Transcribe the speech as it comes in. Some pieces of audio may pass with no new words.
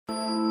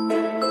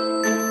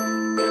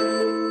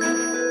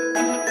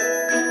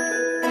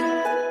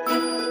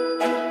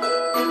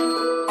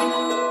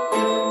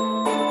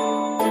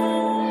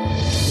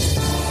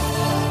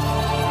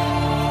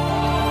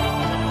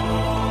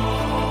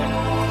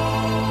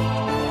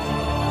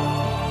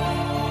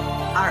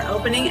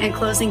opening and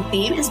closing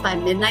theme is by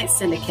Midnight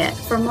Syndicate.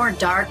 For more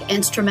dark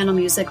instrumental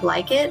music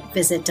like it,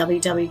 visit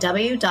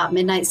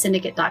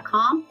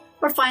www.midnightsyndicate.com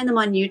or find them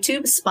on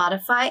YouTube,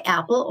 Spotify,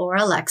 Apple, or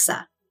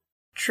Alexa.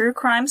 True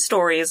crime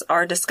stories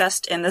are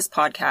discussed in this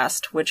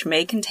podcast, which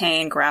may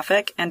contain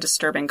graphic and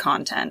disturbing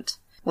content.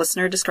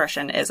 Listener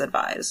discretion is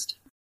advised.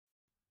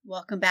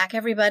 Welcome back,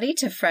 everybody,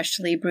 to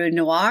Freshly Brewed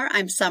Noir.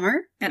 I'm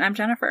Summer. And I'm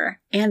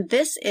Jennifer. And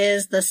this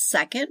is the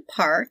second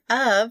part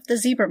of the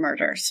Zebra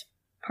Murders.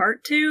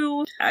 Part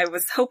 2. I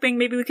was hoping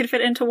maybe we could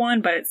fit into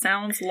one, but it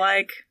sounds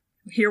like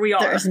here we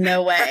are. There's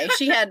no way.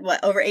 She had,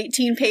 over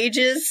 18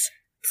 pages?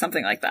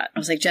 Something like that. I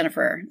was like,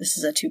 Jennifer, this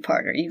is a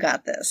two-parter. You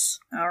got this.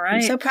 All right.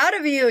 I'm so proud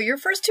of you. Your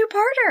first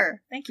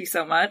two-parter. Thank you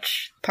so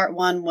much. Part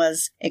 1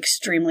 was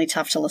extremely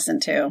tough to listen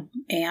to,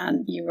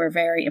 and you were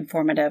very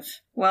informative.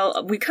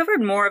 Well, we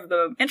covered more of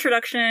the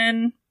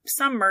introduction,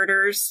 some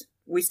murders.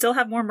 We still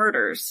have more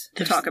murders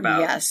to talk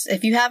about. Yes.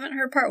 If you haven't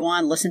heard Part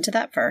 1, listen to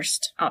that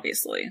first.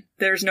 Obviously.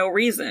 There's no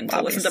reason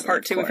to listen to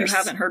Part 2 if you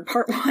haven't heard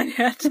Part 1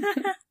 yet.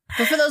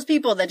 But for those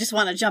people that just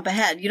want to jump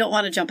ahead, you don't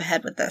want to jump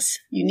ahead with this.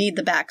 You need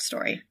the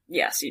backstory.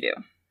 Yes, you do.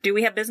 Do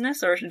we have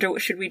business, or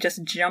should we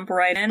just jump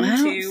right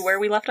into where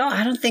we left off?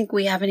 I don't think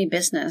we have any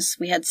business.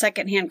 We had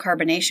secondhand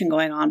carbonation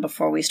going on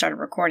before we started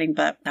recording,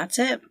 but that's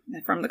it.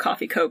 From the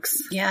coffee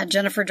cokes. Yeah,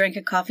 Jennifer drank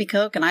a coffee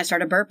coke, and I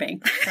started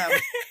burping. So,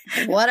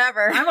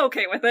 whatever. I'm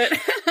okay with it.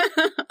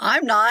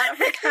 I'm not. I'm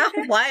like,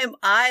 why am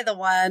I the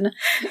one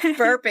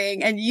burping,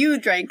 and you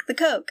drank the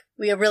coke?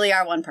 We really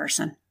are one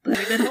person.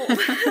 We've been told.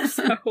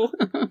 So.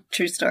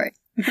 True story.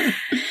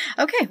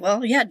 Okay,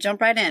 well, yeah,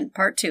 jump right in.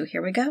 Part 2.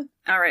 Here we go.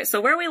 All right,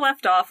 so where we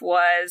left off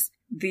was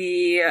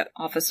the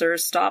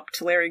officers stopped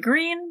Larry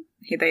Green.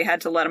 They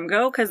had to let him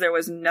go because there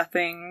was no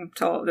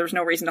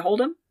reason to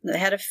hold him. They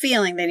had a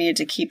feeling they needed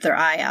to keep their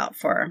eye out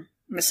for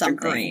Mr.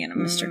 Green.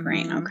 Mr.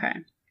 Green, okay.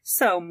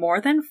 So more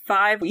than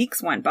 5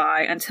 weeks went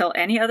by until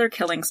any other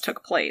killings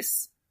took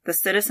place. The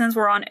citizens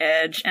were on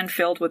edge and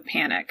filled with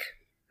panic.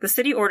 The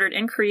city ordered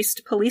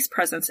increased police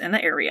presence in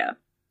the area.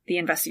 The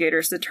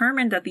investigators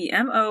determined that the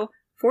MO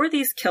for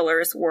these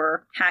killers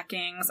were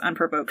hackings,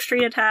 unprovoked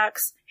street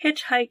attacks,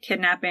 hitchhike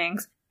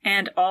kidnappings,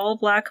 and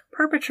all-black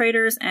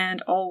perpetrators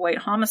and all-white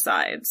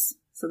homicides.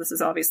 So this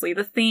is obviously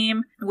the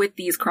theme with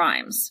these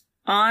crimes.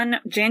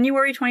 On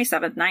January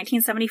 27th,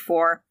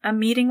 1974, a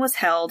meeting was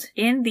held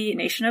in the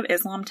Nation of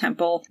Islam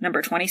Temple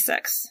number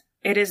 26.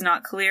 It is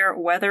not clear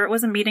whether it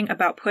was a meeting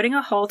about putting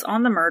a halt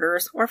on the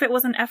murders or if it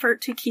was an effort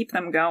to keep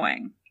them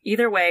going.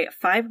 Either way,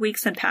 5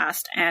 weeks had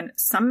passed, and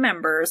some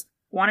members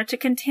wanted to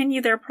continue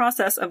their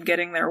process of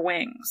getting their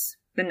wings.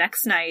 The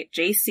next night,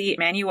 JC,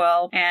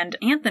 Manuel, and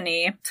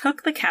Anthony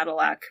took the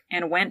Cadillac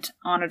and went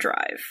on a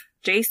drive.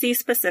 JC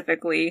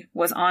specifically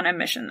was on a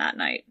mission that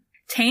night.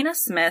 Tana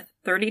Smith,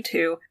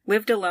 32,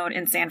 lived alone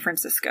in San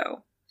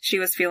Francisco. She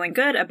was feeling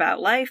good about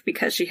life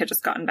because she had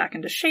just gotten back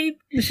into shape.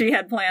 She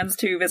had plans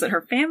to visit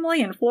her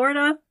family in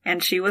Florida,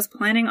 and she was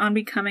planning on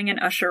becoming an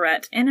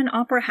usherette in an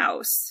opera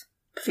house.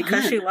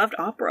 Because she loved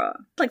opera.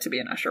 I'd like to be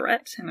an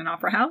usherette in an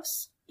opera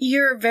house.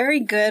 You're very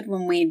good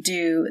when we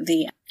do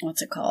the,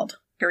 what's it called?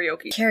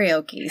 Karaoke.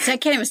 See, I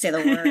can't even say the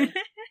word.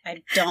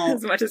 I don't.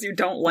 As much as you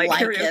don't like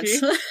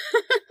karaoke.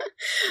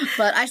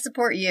 But I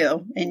support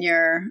you in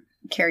your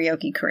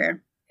karaoke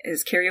career.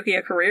 Is karaoke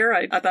a career?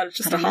 I thought it's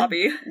just a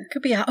hobby. It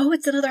could be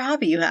it's another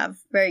hobby you have.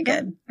 Very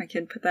good. I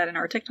can put that in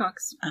our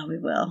TikToks. Oh, we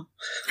will.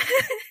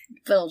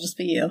 But it'll just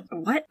be you.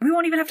 What? We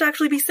won't even have to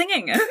actually be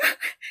singing.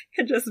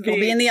 It'll just be... We'll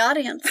be in the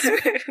audience.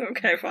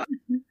 Okay, fine.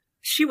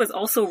 She was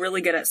also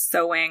really good at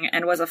sewing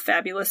and was a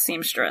fabulous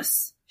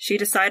seamstress. She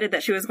decided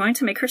that she was going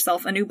to make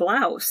herself a new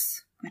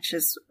blouse, which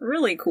is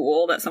really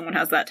cool that someone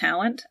has that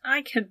talent.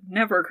 I could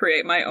never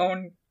create my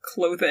own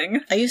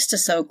clothing. I used to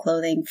sew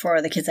clothing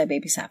for the kids I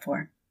babysat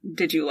for.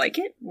 Did you like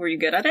it? Were you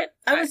good at it?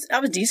 I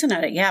was decent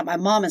at it, yeah. My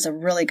mom is a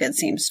really good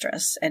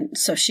seamstress, and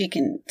so she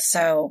can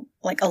sew,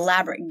 like,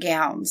 elaborate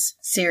gowns,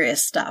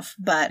 serious stuff,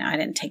 but I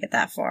didn't take it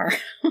that far.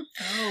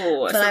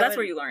 Oh, so that's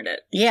where you learned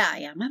it.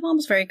 Yeah. My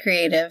mom's very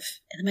creative,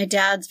 and my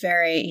dad's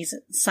he's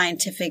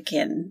scientific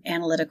and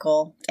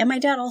analytical, and my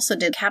dad also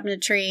did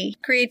cabinetry,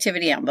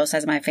 creativity on both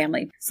sides of my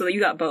family. So you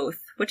got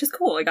both, which is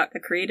cool. You got the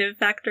creative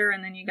factor,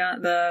 and then you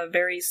got the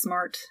very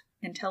smart...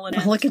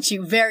 intelligent. Look at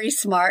you, very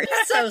smart.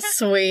 So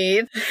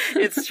sweet.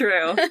 It's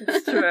true.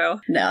 It's true.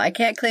 No, I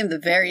can't claim the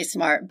very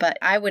smart, but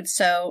I would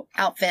sew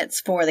outfits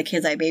for the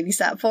kids I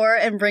babysat for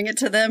and bring it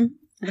to them.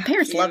 The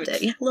parents loved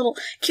it. Yeah,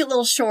 cute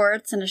little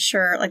shorts and a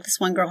shirt. Like this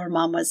one girl, her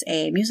mom was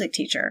a music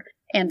teacher.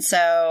 And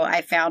so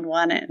I found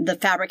one, and the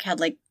fabric had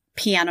like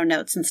piano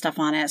notes and stuff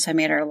on it. So I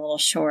made her a little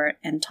short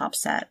and top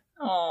set.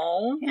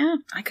 Oh, yeah.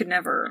 I could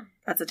never.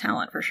 That's a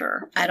talent for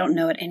sure. I don't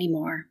know it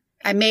anymore.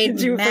 I made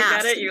Did you masks.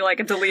 forget it? You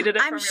deleted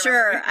it I'm from your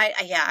sure.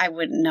 memory? I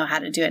wouldn't know how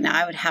to do it now.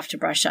 I would have to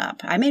brush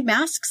up. I made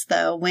masks,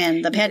 though,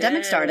 when the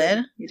pandemic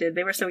started. You did.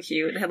 They were so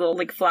cute. They had little,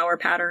 flower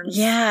patterns.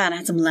 Yeah, and I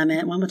had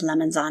one with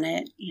lemons on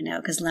it,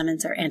 because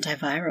lemons are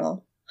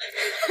antiviral.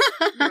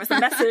 That was the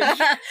message.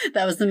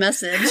 That was the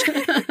message.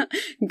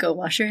 Go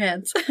wash your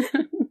hands.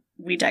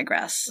 we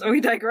digress. We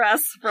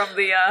digress from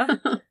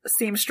the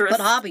seamstress.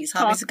 But hobbies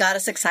got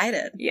us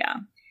excited. Yeah.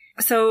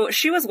 So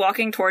she was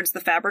walking towards the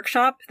fabric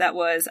shop that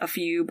was a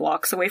few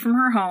blocks away from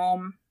her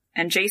home,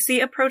 and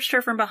JC approached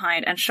her from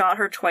behind and shot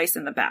her twice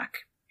in the back.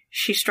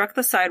 She struck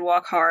the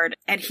sidewalk hard,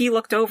 and he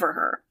looked over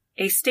her.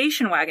 A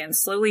station wagon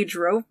slowly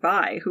drove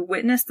by who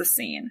witnessed the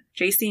scene.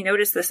 JC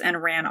noticed this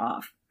and ran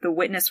off. The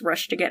witness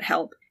rushed to get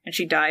help, and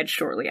she died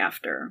shortly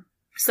after.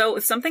 So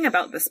something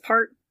about this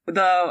part,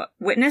 the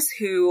witness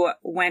who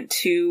went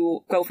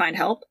to go find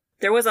help,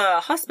 there was a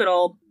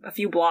hospital a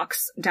few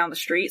blocks down the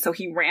street, so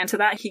he ran to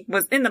that. He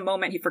was in the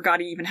moment, he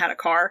forgot he even had a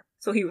car.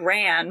 So he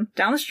ran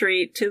down the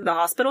street to the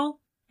hospital,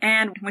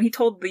 and when he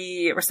told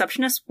the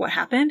receptionist what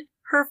happened,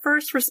 her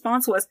first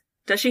response was,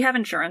 "Does she have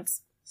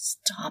insurance?"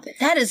 Stop it.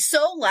 That is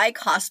so like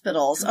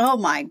hospitals. Oh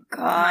my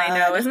God. I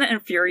know, isn't it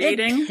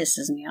infuriating? It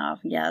pisses me off,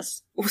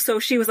 yes. So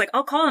she was like,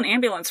 "I'll call an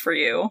ambulance for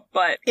you,"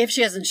 but... If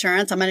she has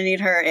insurance, I'm going to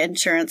need her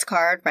insurance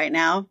card right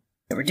now.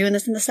 They were doing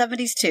this in the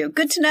 70s too.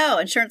 Good to know.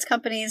 Insurance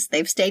companies,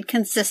 they've stayed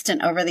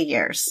consistent over the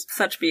years.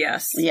 Such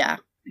BS. Yeah.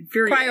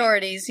 Infuriating.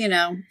 Priorities,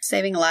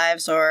 saving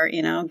lives or,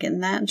 getting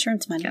that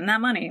insurance money. Getting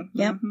that money.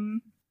 Yep. Mm-hmm.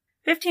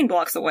 15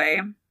 blocks away,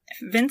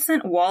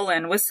 Vincent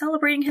Wallen was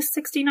celebrating his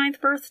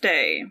 69th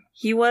birthday.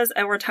 He was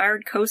a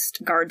retired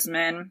Coast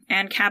Guardsman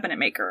and cabinet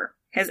maker.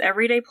 His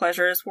everyday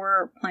pleasures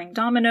were playing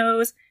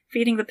dominoes,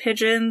 feeding the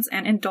pigeons,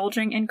 and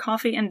indulging in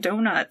coffee and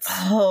donuts.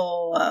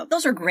 Oh,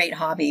 those are great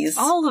hobbies.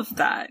 All of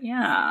that,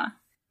 yeah.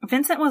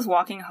 Vincent was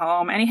walking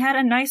home, and he had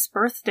a nice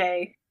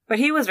birthday, but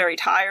he was very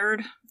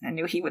tired and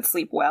knew he would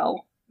sleep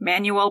well.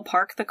 Manuel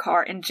parked the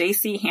car, and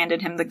JC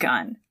handed him the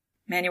gun.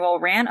 Manuel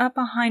ran up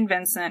behind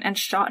Vincent and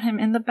shot him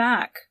in the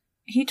back.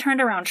 He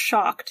turned around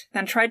shocked,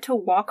 then tried to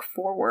walk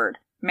forward.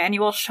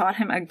 Manuel shot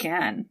him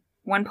again.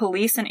 When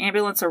police and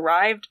ambulance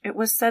arrived, it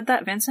was said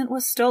that Vincent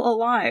was still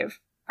alive.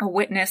 A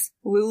witness,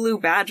 Lulu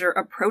Badger,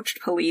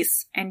 approached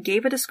police and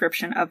gave a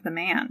description of the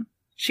man.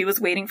 She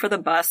was waiting for the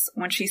bus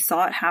when she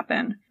saw it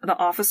happen. The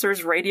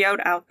officers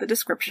radioed out the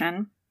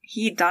description.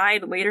 He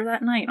died later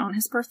that night on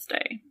his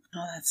birthday.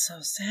 Oh, that's so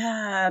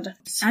sad.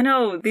 I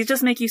know. These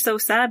just make you so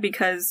sad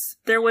because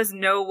there was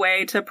no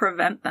way to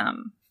prevent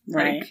them.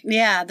 Right.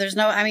 Yeah,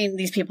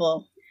 these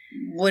people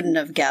wouldn't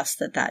have guessed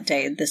that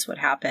day this would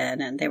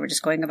happen, and they were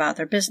just going about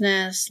their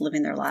business,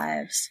 living their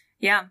lives.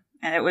 Yeah,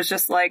 and it was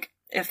just like,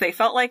 if they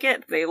felt like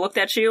it, they looked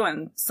at you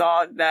and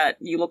saw that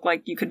you looked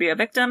like you could be a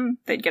victim,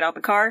 they'd get out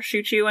the car,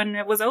 shoot you, and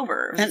it was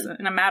over. It was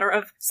in a matter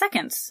of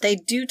seconds. They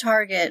do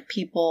target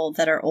people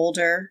that are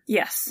older.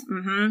 Yes.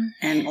 Mm-hmm.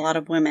 And a lot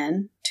of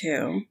women,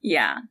 too.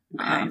 Yeah.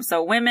 Okay.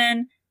 So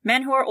women,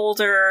 men who are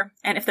older,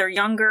 and if they're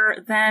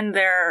younger, then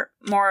they're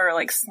more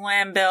like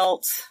slim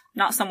built,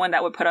 not someone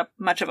that would put up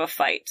much of a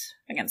fight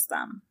against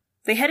them.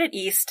 They headed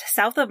east,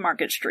 south of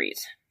Market Street.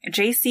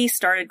 JC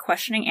started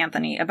questioning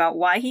Anthony about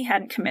why he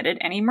hadn't committed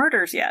any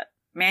murders yet.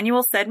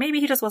 Manuel said maybe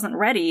he just wasn't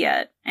ready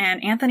yet,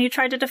 and Anthony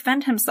tried to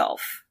defend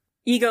himself.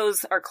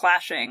 Egos are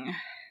clashing.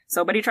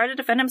 But he tried to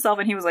defend himself,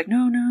 and he was like,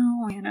 no,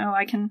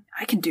 I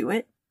can do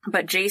it.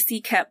 But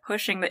JC kept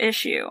pushing the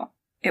issue.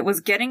 It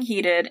was getting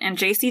heated, and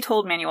JC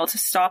told Manuel to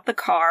stop the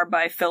car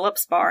by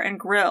Phillips Bar and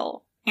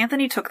Grill.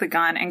 Anthony took the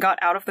gun and got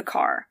out of the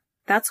car.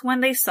 That's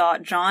when they saw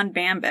John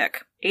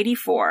Bambick,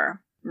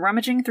 84,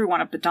 rummaging through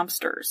one of the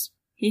dumpsters.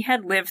 He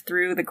had lived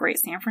through the Great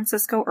San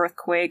Francisco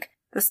Earthquake,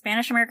 the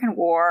Spanish-American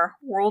War,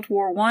 World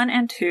War I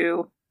and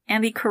II,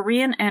 and the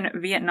Korean and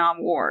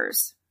Vietnam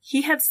Wars.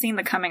 He had seen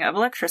the coming of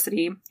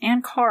electricity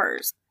and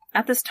cars.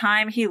 At this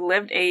time, he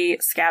lived a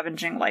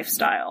scavenging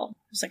lifestyle.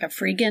 It was like a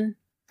freegan.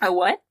 A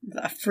what?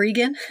 A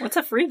freegan? What's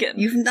a freegan?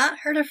 You've not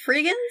heard of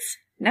freegans?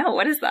 No,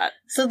 what is that?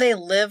 So they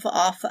live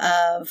off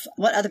of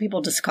what other people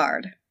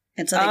discard.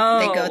 And so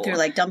they go through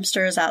like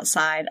dumpsters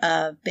outside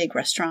of big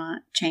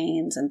restaurant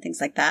chains and things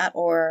like that,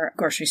 or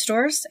grocery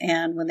stores.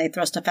 And when they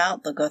throw stuff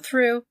out, they'll go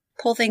through,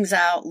 pull things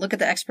out, look at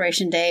the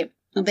expiration date.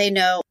 They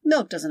know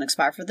milk doesn't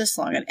expire for this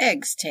long, and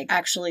eggs take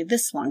actually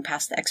this long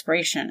past the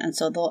expiration. And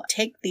so they'll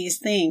take these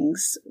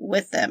things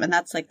with them, and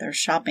that's like their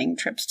shopping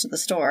trips to the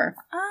store.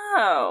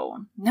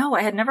 Oh, no,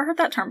 I had never heard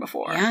that term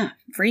before. Yeah,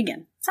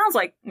 freegan. Sounds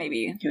like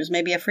maybe. He was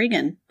maybe a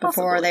freegan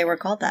before Possibly. They were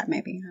called that,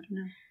 maybe. I don't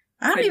know.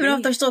 I don't even know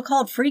if they're still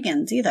called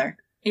freegans either.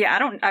 Yeah,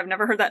 I've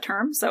never heard that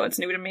term, so it's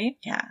new to me.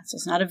 Yeah, so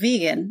it's not a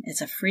vegan,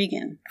 it's a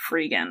freegan.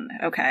 Freegan,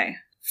 okay.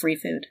 Free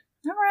food.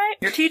 All right,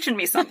 you're teaching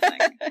me something.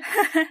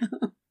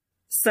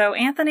 So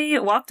Anthony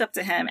walked up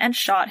to him and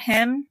shot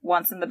him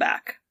once in the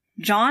back.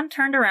 John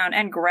turned around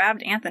and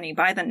grabbed Anthony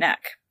by the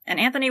neck. And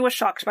Anthony was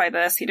shocked by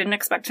this. He didn't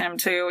expect him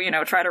to,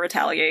 try to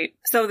retaliate.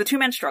 So the two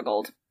men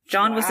struggled.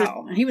 John was...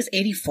 He was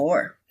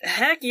 84.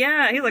 Heck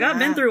yeah. He's like, I've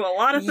been through a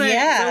lot of things.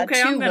 Yeah,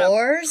 okay, 2 I'm gonna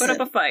wars. put up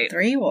a fight.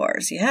 3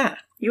 wars, yeah.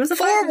 He was a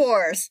 4 fighter.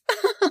 wars.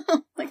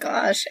 Oh my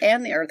gosh.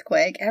 And the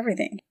earthquake,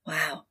 everything.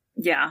 Wow.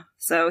 Yeah.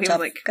 So he Tough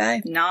was like,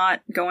 guy.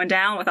 not going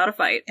down without a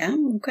fight. Yeah,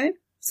 okay.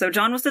 So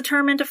John was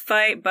determined to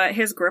fight, but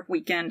his grip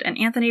weakened, and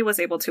Anthony was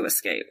able to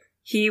escape.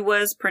 He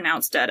was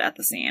pronounced dead at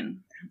the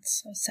scene.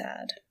 That's so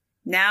sad.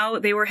 Now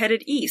they were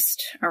headed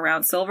east,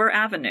 around Silver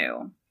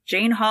Avenue.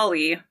 Jane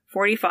Hawley,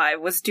 45,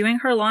 was doing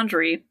her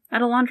laundry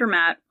at a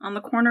laundromat on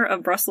the corner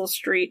of Brussels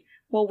Street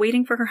while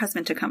waiting for her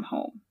husband to come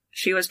home.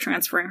 She was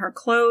transferring her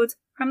clothes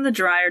from the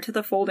dryer to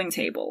the folding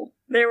table.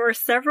 There were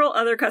several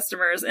other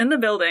customers in the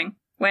building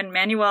when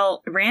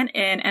Manuel ran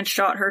in and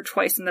shot her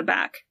twice in the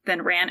back,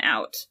 then ran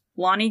out.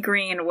 Lonnie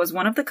Green was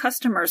one of the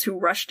customers who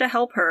rushed to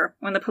help her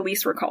when the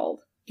police were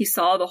called. He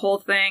saw the whole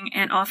thing,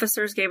 and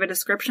officers gave a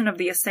description of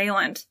the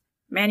assailant.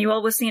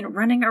 Manuel was seen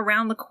running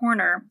around the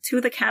corner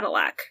to the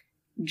Cadillac.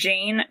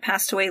 Jane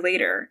passed away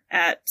later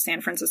at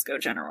San Francisco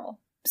General.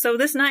 So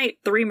this night,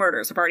 3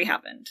 murders have already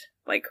happened.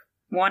 Like,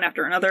 one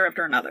after another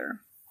after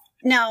another.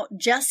 Now,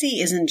 Jesse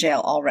is in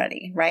jail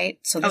already, right?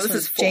 So this was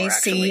is 4, JC,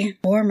 actually.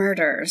 4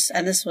 murders.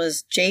 And this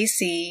was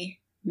JC,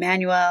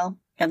 Manuel,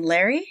 and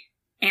Larry?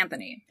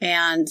 Anthony.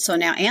 And so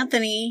now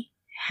Anthony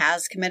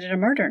has committed a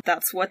murder.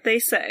 That's what they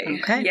say.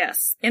 Okay.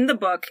 Yes. In the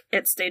book,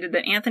 it stated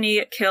that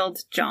Anthony killed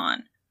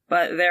John.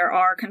 But there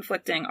are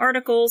conflicting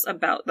articles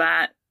about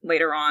that.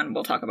 Later on,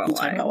 we'll talk about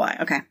why. Talk about why.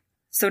 Okay.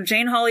 So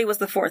Jane Hawley was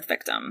the 4th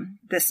victim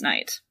this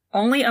night.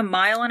 Only a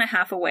mile and a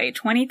half away,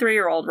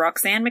 23-year-old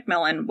Roxanne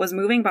McMillan was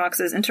moving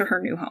boxes into her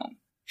new home.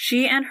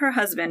 She and her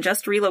husband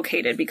just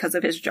relocated because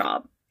of his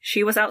job.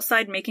 She was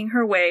outside making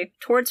her way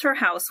towards her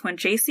house when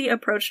JC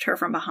approached her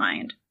from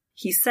behind.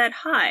 He said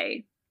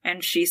hi,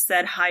 and she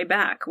said hi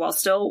back while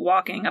still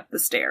walking up the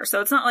stairs.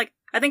 So it's not like,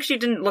 I think she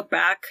didn't look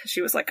back.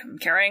 She was like, I'm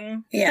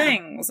carrying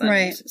things. And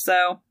right.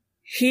 So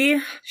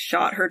he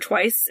shot her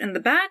twice in the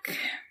back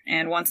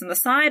and once in the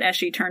side as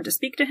she turned to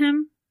speak to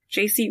him.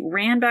 JC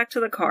ran back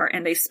to the car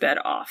and they sped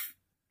off.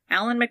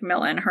 Alan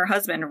McMillan, her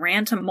husband,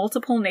 ran to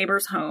multiple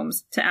neighbors'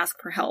 homes to ask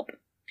for help.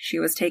 She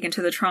was taken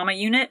to the trauma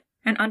unit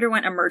and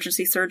underwent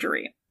emergency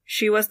surgery.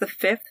 She was the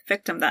 5th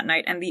victim that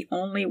night and the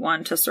only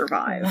one to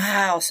survive.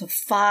 Wow, so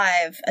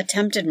 5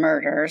 attempted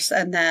murders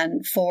and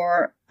then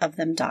 4 of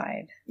them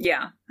died.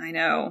 Yeah, I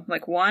know.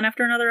 Like one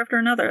after another after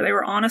another. They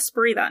were on a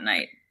spree that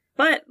night.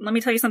 But let me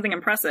tell you something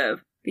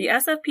impressive. The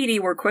SFPD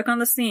were quick on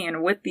the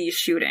scene with these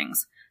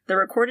shootings. The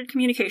recorded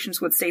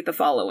communications would state the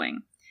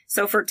following.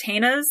 So for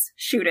Tana's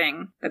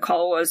shooting, the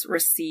call was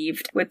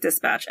received with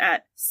dispatch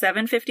at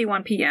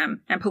 7:51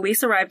 p.m. and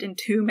police arrived in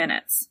 2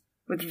 minutes.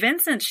 With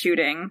Vincent's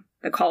shooting,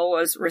 the call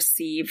was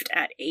received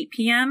at 8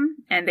 p.m.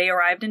 and they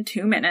arrived in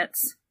 2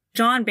 minutes.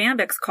 John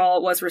Bambick's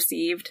call was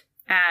received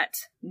at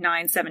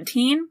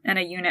 9:17 and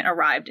a unit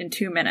arrived in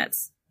 2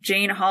 minutes.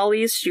 Jane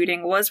Hawley's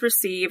shooting was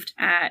received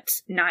at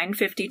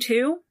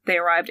 9:52. They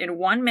arrived in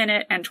 1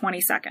 minute and 20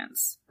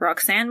 seconds.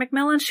 Roxanne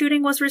McMillan's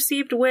shooting was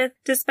received with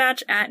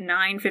dispatch at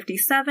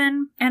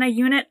 9:57, and a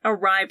unit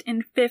arrived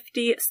in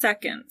 50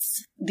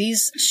 seconds.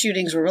 These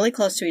shootings were really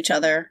close to each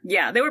other.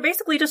 Yeah, they were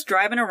basically just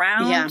driving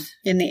around. Yeah,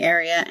 in the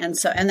area. And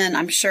then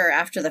I'm sure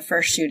after the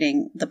first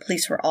shooting, the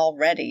police were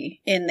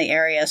already in the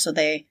area, so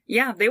they...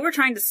 Yeah, they were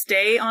trying to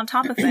stay on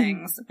top of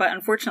things, but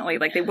unfortunately,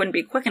 they wouldn't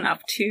be quick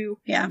enough to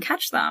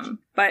catch them.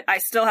 But I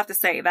still have to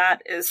say,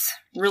 that is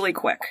really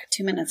quick.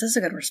 2 minutes is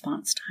a good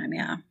response time,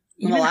 yeah.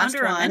 Even the last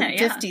under one, a minute,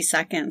 50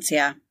 seconds,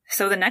 yeah.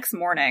 So the next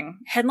morning,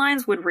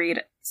 headlines would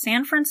read,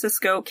 San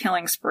Francisco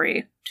killing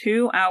spree,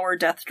 2-hour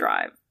death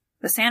drive.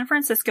 The San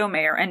Francisco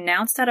mayor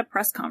announced at a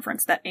press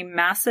conference that a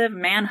massive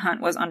manhunt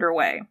was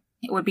underway.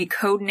 It would be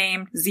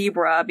codenamed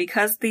Zebra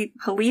because the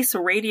police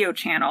radio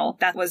channel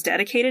that was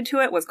dedicated to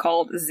it was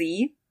called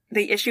Z.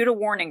 They issued a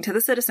warning to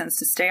the citizens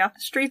to stay off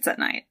the streets at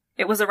night.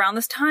 It was around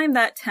this time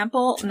that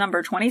Temple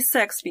number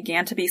 26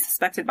 began to be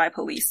suspected by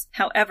police.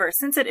 However,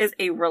 since it is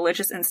a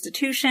religious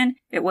institution,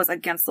 it was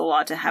against the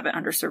law to have it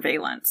under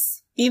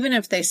surveillance. Even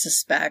if they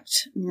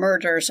suspect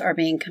murders are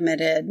being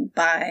committed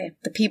by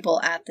the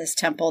people at this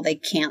temple, they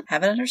can't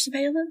have it under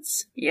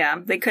surveillance? Yeah,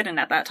 they couldn't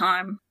at that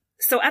time.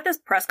 So at this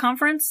press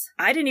conference,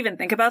 I didn't even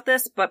think about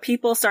this, but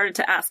people started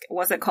to ask,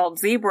 was it called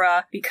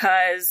Zebra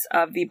because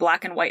of the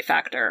black and white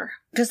factor?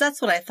 Because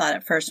that's what I thought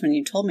at first when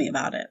you told me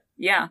about it.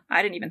 Yeah,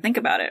 I didn't even think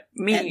about it.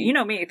 You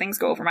know me, things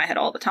go over my head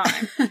all the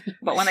time.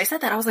 But when they said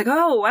that, I was like,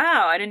 oh,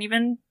 wow, I didn't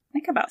even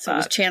think about that. So it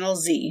was Channel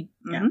Z.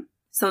 Mm-hmm. Yeah.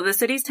 So the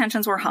city's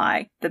tensions were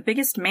high. The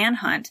biggest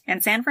manhunt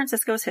in San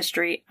Francisco's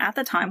history at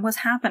the time was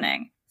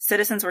happening.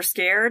 Citizens were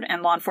scared,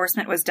 and law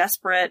enforcement was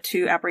desperate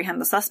to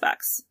apprehend the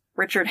suspects.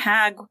 Richard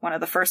Hagg, one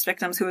of the first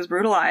victims who was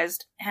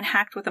brutalized and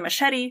hacked with a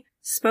machete,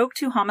 spoke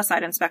to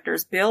homicide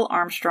inspectors Bill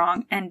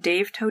Armstrong and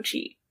Dave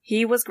Tochi.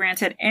 He was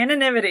granted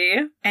anonymity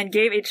and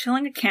gave a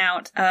chilling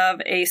account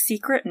of a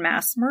secret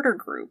mass murder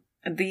group.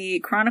 The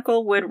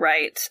Chronicle would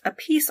write a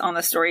piece on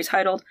the story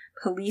titled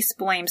Police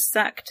Blame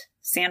Sect,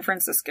 San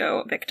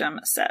Francisco Victim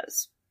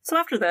Says. So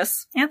after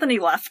this, Anthony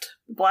left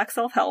Black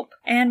Self-Help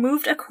and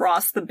moved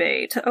across the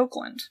bay to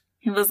Oakland.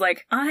 He was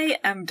like, I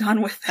am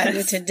done with this. I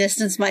need to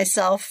distance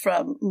myself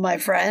from my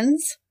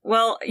friends.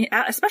 Well,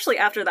 especially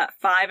after that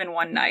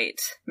 5-in-1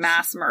 night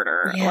mass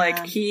murder. Yeah.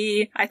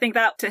 I think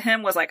that to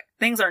him was like,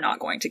 things are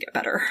not going to get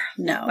better.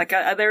 No.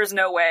 There's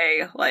no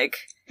way,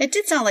 It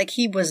did sound like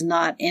he was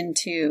not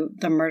into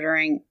the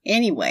murdering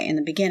anyway in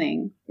the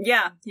beginning.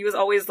 Yeah, he was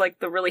always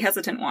the really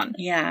hesitant one.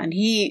 Yeah, and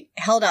he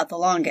held out the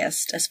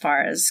longest as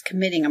far as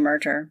committing a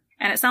murder.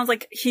 And it sounds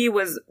like he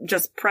was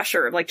just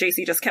pressured, like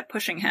JC just kept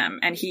pushing him,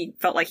 and he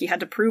felt like he had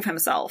to prove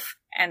himself.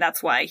 And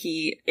that's why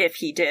if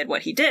he did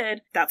what he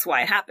did, that's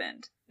why it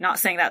happened. Not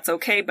saying that's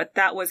okay, but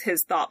that was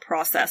his thought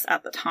process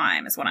at the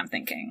time, is what I'm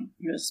thinking.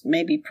 He was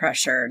maybe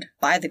pressured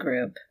by the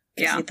group.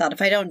 Yeah. He thought,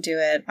 if I don't do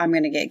it, I'm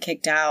going to get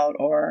kicked out,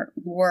 or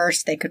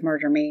worse, they could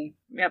murder me.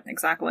 Yep,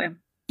 exactly.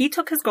 He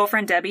took his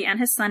girlfriend Debbie and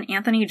his son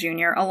Anthony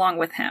Jr. along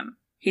with him.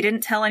 He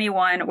didn't tell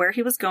anyone where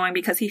he was going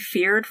because he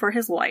feared for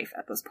his life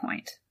at this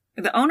point.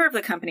 The owner of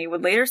the company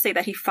would later say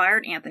that he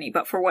fired Anthony,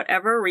 but for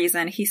whatever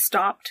reason, he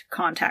stopped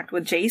contact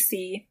with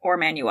JC or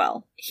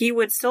Manuel. He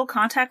would still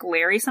contact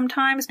Larry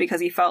sometimes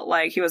because he felt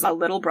like he was a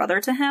little brother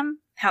to him.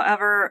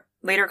 However,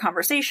 later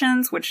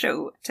conversations would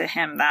show to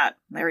him that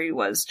Larry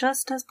was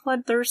just as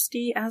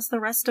bloodthirsty as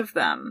the rest of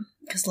them.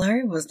 Because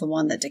Larry was the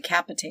one that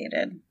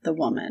decapitated the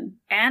woman.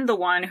 And the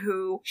one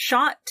who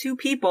shot 2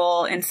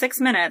 people in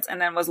 6 minutes and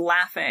then was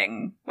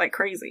laughing like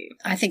crazy.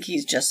 I think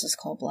he's just as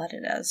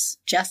cold-blooded as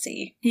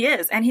Jesse. He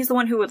is. And he's the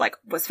one who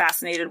was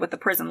fascinated with the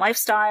prison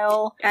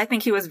lifestyle. I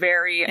think he was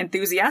very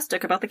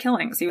enthusiastic about the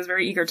killings. He was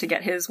very eager to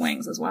get his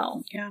wings as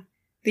well. Yeah.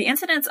 The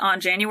incidents on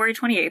January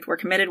 28th were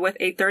committed with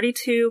a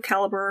 .32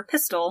 caliber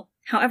pistol.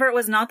 However, it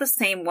was not the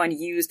same one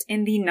used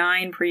in the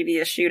 9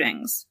 previous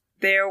shootings.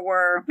 There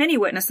were many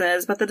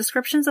witnesses, but the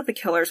descriptions of the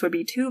killers would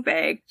be too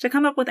vague to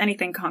come up with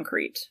anything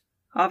concrete.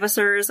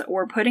 Officers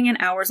were putting in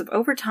hours of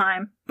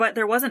overtime, but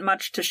there wasn't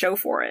much to show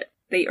for it.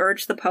 They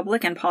urged the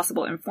public and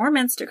possible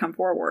informants to come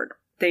forward.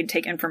 They'd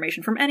take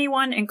information from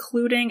anyone,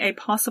 including a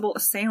possible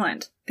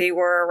assailant. They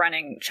were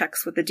running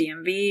checks with the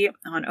DMV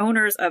on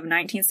owners of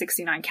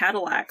 1969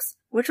 Cadillacs,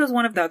 which was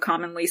one of the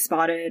commonly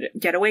spotted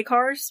getaway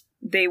cars.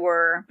 They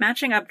were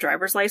matching up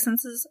driver's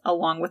licenses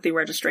along with the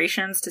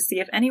registrations to see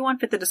if anyone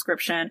fit the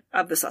description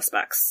of the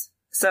suspects.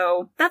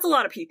 So that's a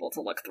lot of people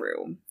to look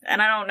through.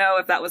 And I don't know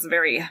if that was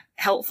very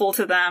helpful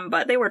to them,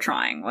 but they were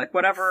trying,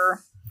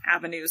 whatever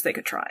avenues they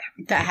could try.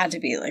 That had to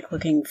be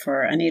looking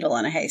for a needle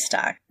in a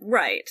haystack.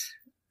 Right.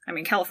 I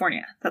mean,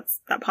 California,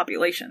 that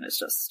population is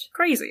just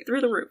crazy,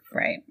 through the roof.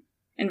 Right.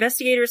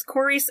 Investigators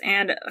Corris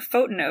and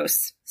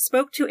Fotinos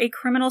spoke to a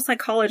criminal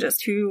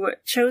psychologist who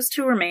chose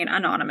to remain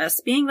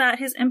anonymous, being that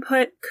his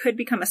input could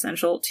become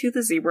essential to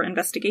the Zebra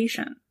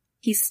investigation.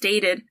 He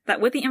stated that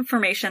with the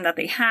information that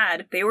they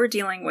had, they were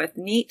dealing with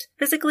neat,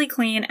 physically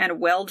clean, and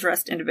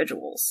well-dressed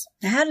individuals.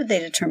 Now, how did they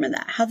determine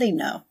that? How'd they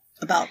know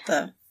about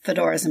the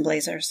fedoras and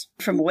blazers?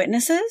 From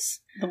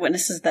witnesses? The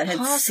witnesses that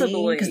had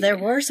seen? Because there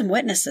were some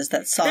witnesses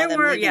that saw them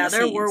leaving the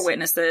there scenes. were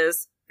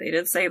witnesses. They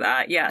did say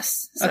that,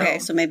 yes. Okay,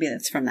 so maybe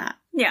that's from that.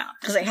 Yeah.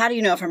 Because how do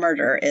you know if a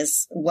murderer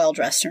is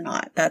well-dressed or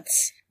not?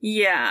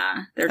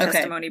 Yeah, their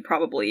testimony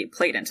probably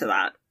played into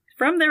that.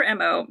 From their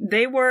MO,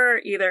 they were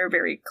either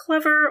very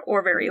clever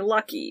or very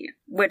lucky,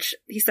 which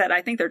he said,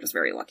 I think they're just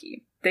very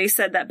lucky. They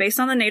said that based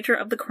on the nature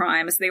of the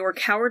crimes, they were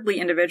cowardly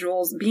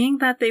individuals, being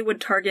that they would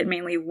target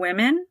mainly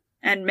women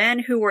and men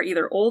who were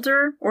either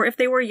older, or if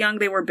they were young,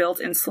 they were built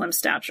in slim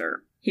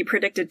stature. He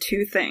predicted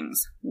 2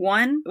 things.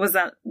 One was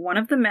that one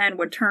of the men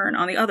would turn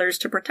on the others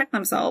to protect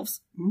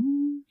themselves.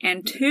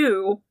 And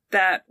 2,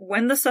 that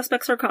when the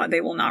suspects are caught,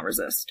 they will not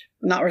resist.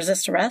 Not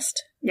resist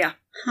arrest? Yeah.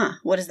 Huh.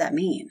 What does that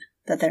mean?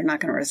 That they're not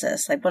going to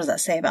resist? What does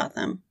that say about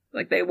them?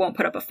 They won't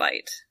put up a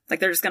fight.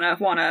 They're just going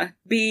to want to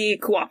be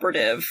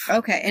cooperative.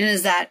 Okay. And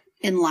is that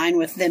in line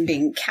with them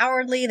being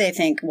cowardly? They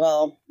think,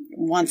 well,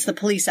 once the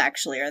police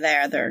actually are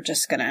there, they're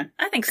just going to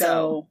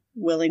go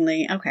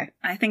willingly. Okay.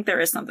 I think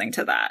there is something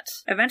to that.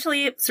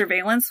 Eventually,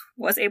 surveillance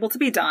was able to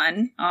be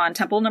done on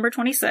Temple number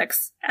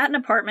 26 at an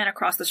apartment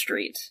across the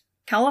street.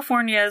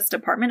 California's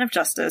Department of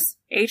Justice,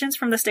 agents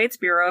from the state's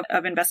Bureau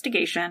of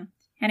Investigation,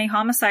 and a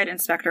homicide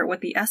inspector with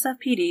the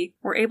SFPD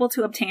were able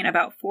to obtain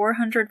about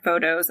 400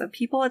 photos of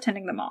people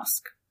attending the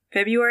mosque.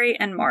 February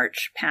and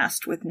March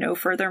passed with no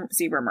further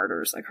Zebra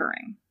murders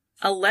occurring.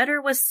 A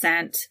letter was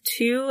sent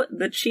to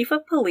the chief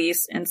of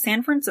police in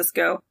San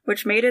Francisco,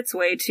 which made its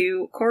way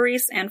to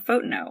Corris and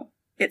Fotinos.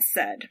 It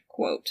said,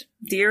 quote,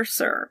 "Dear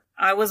Sir,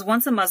 I was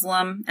once a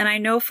Muslim, and I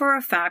know for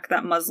a fact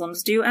that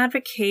Muslims do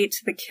advocate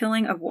the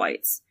killing of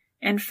whites.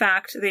 In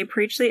fact, they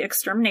preach the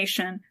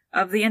extermination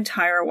of the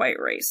entire white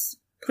race.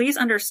 Please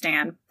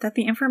understand that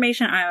the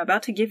information I am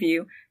about to give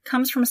you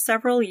comes from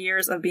several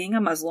years of being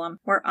a Muslim,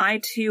 where I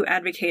too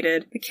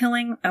advocated the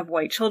killing of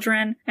white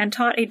children and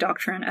taught a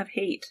doctrine of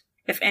hate.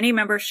 If any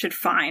member should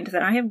find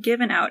that I have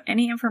given out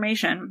any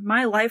information,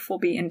 my life will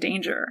be in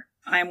danger.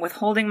 I am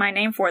withholding my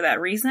name for that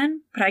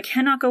reason, but I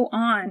cannot go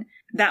on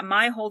that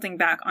my holding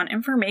back on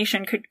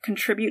information could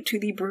contribute to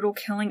the brutal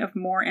killing of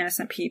more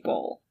innocent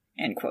people."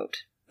 End quote.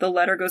 The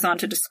letter goes on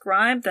to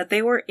describe that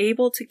they were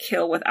able to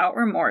kill without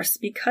remorse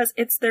because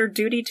it's their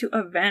duty to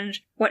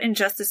avenge what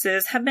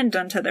injustices have been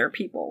done to their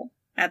people.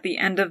 At the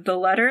end of the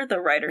letter, the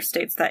writer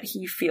states that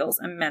he feels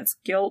immense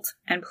guilt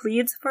and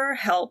pleads for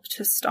help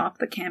to stop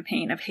the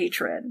campaign of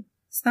hatred.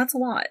 So that's a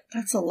lot.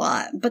 That's a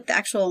lot. But the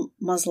actual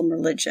Muslim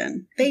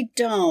religion, they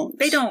don't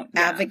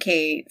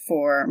advocate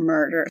for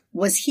murder.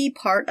 Was he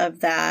part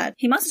of that?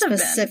 He must have been.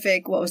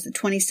 Specific, what was the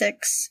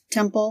 26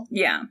 temple?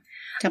 Yeah.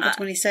 Temple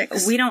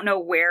 26? We don't know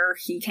where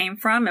he came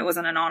from. It was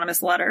an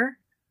anonymous letter.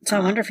 So I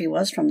wonder if he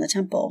was from the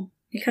temple.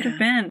 He could have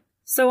been.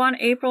 So on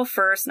April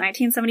 1st,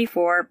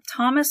 1974,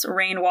 Thomas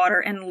Rainwater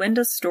and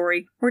Linda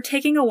Story were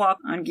taking a walk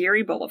on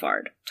Geary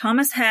Boulevard.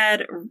 Thomas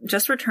had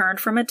just returned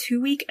from a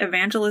 2-week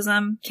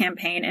evangelism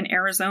campaign in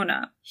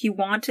Arizona. He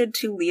wanted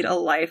to lead a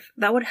life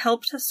that would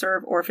help to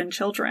serve orphan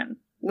children.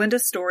 Linda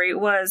Story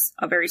was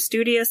a very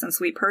studious and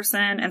sweet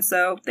person, and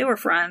so they were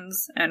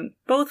friends, and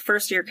both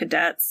first-year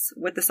cadets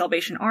with the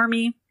Salvation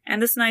Army, and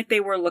this night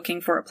they were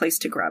looking for a place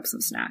to grab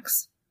some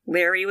snacks.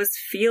 Larry was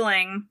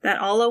feeling that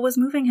Allah was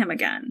moving him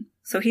again.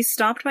 So he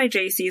stopped by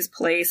JC's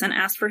place and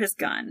asked for his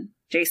gun.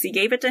 JC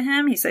gave it to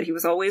him. He said he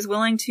was always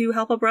willing to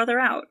help a brother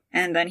out.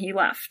 And then he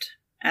left.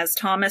 As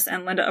Thomas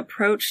and Linda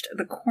approached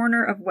the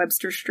corner of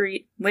Webster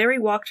Street, Larry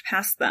walked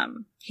past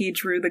them. He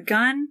drew the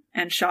gun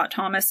and shot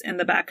Thomas in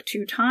the back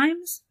 2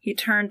 times. He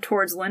turned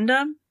towards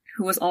Linda,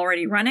 who was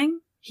already running.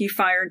 He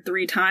fired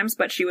 3 times,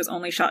 but she was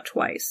only shot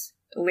twice.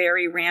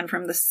 Larry ran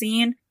from the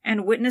scene,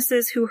 and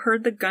witnesses who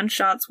heard the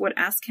gunshots would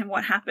ask him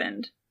what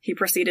happened. He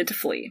proceeded to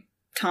flee.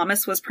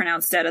 Thomas was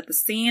pronounced dead at the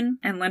scene,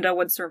 and Linda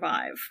would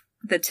survive.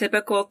 The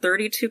typical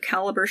 .32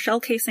 caliber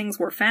shell casings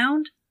were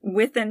found.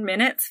 Within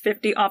minutes,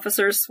 50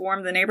 officers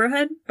swarmed the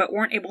neighborhood, but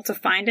weren't able to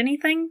find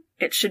anything.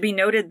 It should be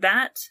noted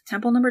that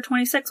Temple number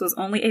 26 was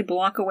only a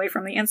block away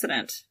from the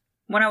incident.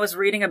 When I was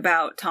reading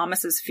about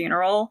Thomas's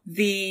funeral,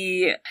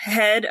 the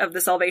head of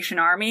the Salvation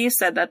Army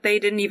said that they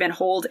didn't even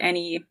hold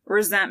any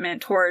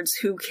resentment towards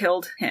who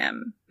killed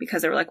him,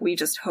 because they were like, we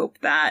just hope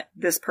that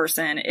this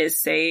person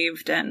is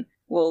saved and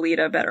will lead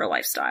a better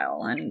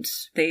lifestyle, and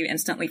they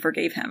instantly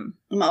forgave him.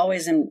 I'm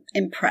always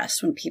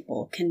impressed when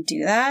people can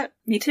do that.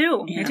 Me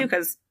too. Yeah. Me too,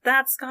 because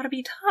that's gotta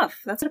be tough.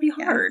 That's gotta be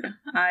hard.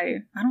 Yeah.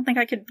 I don't think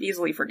I could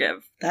easily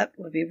forgive. That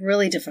would be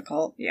really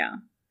difficult. Yeah.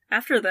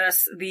 After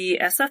this, the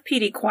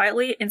SFPD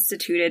quietly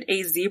instituted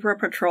a zebra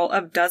patrol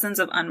of dozens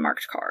of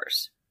unmarked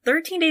cars.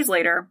 13 days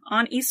later,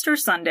 on Easter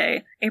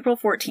Sunday, April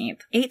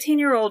 14th,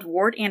 18-year-old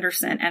Ward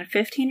Anderson and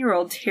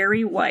 15-year-old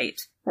Terry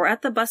White were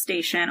at the bus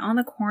station on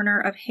the corner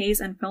of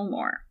Hayes and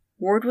Fillmore.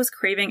 Ward was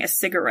craving a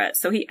cigarette,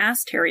 so he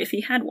asked Terry if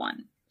he had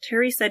one.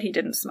 Terry said he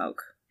didn't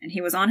smoke, and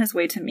he was on his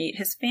way to meet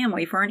his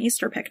family for an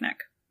Easter picnic.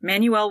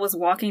 Manuel was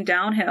walking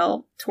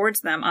downhill towards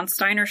them on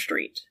Steiner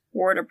Street.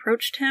 Ward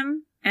approached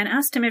him and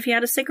asked him if he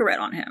had a cigarette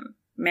on him.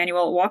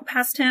 Manuel walked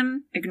past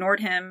him,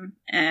 ignored him,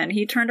 and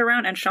he turned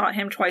around and shot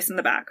him twice in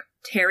the back.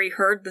 Terry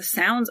heard the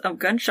sounds of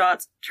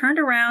gunshots, turned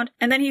around,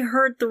 and then he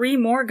heard 3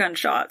 more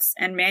gunshots,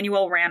 and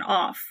Manuel ran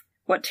off.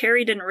 What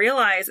Terry didn't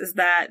realize is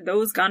that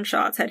those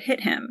gunshots had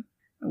hit him.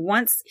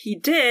 Once he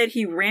did,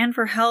 he ran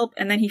for help,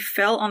 and then he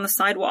fell on the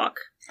sidewalk.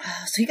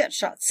 So he got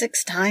shot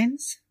 6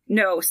 times?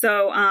 No,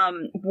 so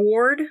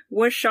Ward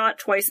was shot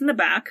twice in the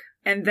back,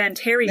 and then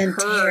Terry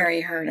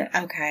heard it.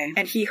 Okay.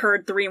 And he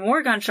heard 3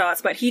 more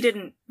gunshots, but he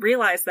didn't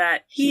realize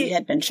that he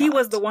had been shot. He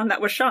was the one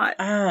that was shot.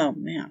 Oh,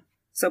 man.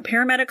 So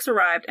paramedics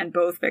arrived, and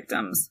both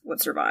victims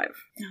would survive.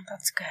 Oh,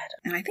 that's good.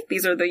 And I think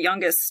these are the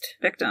youngest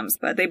victims,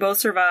 but they both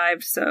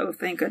survived, so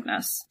thank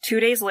goodness. 2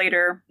 days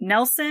later,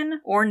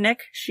 Nelson, or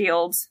Nick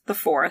Shields,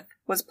 IV,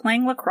 was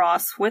playing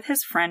lacrosse with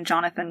his friend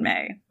Jonathan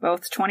May,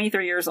 both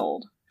 23 years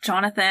old.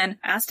 Jonathan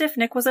asked if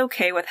Nick was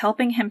okay with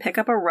helping him pick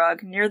up a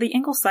rug near the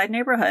Ingleside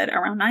neighborhood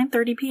around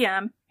 9:30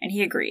 p.m., and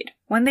he agreed.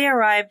 When they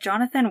arrived,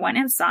 Jonathan went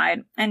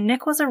inside, and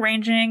Nick was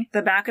arranging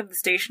the back of the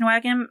station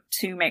wagon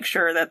to make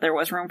sure that there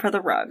was room for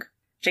the rug.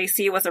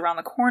 JC was around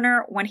the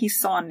corner when he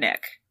saw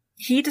Nick.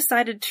 He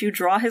decided to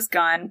draw his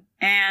gun,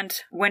 and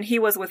when he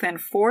was within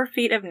 4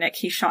 feet of Nick,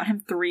 he shot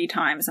him 3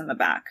 times in the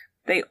back.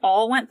 They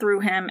all went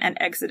through him and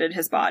exited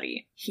his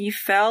body. He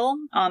fell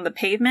on the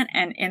pavement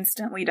and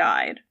instantly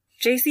died.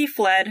 JC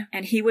fled,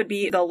 and he would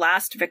be the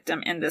last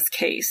victim in this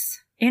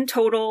case. In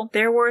total,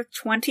 there were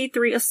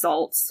 23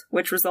 assaults,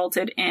 which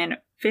resulted in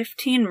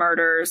 15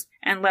 murders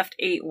and left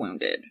 8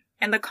 wounded.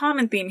 And the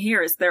common theme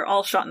here is they're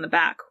all shot in the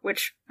back,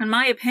 which, in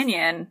my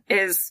opinion,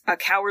 is a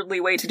cowardly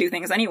way to do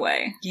things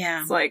anyway. Yeah.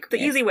 It's like the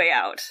easy way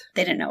out.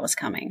 They didn't know it was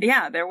coming.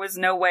 Yeah, there was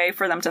no way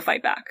for them to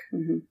fight back.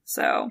 Mm-hmm.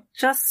 So,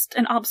 just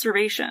an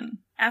observation.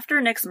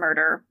 After Nick's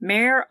murder,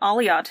 Mayor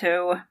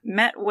Aliato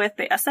met with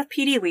the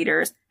SFPD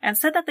leaders and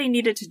said that they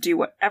needed to do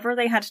whatever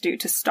they had to do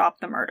to stop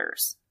the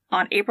murders.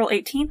 On April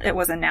 18th, it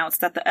was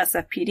announced that the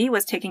SFPD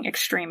was taking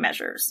extreme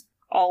measures.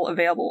 All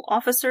available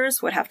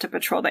officers would have to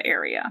patrol the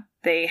area.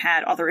 They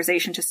had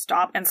authorization to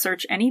stop and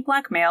search any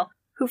black male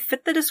who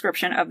fit the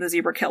description of the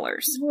zebra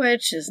killers.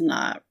 Which is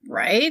not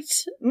right.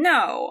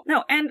 No,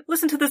 and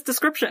listen to this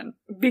description,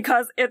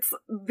 because it's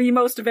the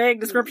most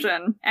vague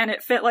description, and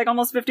it fit like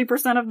almost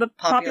 50% of the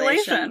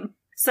population.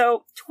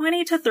 So,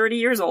 20 to 30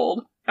 years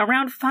old,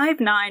 around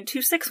 5'9" to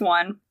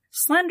 6'1",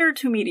 slender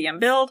to medium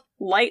build,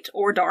 light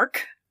or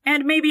dark,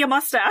 and maybe a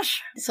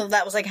mustache. So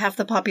that was like half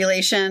the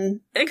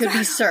population could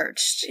be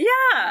searched.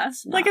 Yeah.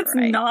 Like it's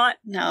right. not.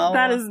 No.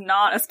 That is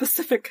not a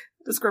specific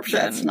description.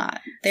 That's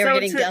not. They were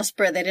getting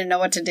desperate. They didn't know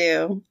what to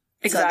do.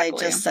 Exactly. So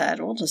they just said,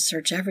 we'll just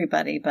search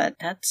everybody, but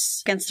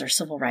that's against their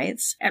civil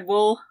rights. And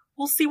we'll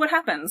see what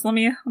happens. Let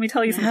me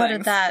tell you some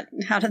things.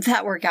 How did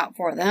that work out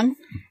for them?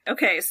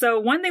 Okay, so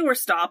when they were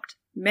stopped,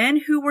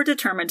 men who were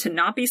determined to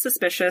not be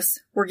suspicious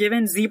were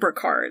given zebra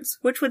cards,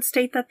 which would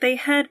state that they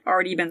had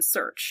already been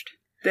searched.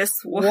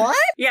 What?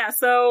 Yeah,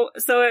 so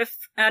if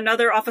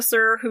another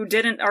officer who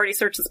didn't already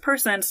search this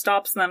person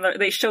stops them,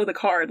 they show the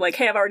card, like,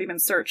 hey, I've already been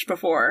searched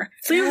before.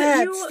 So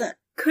you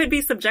could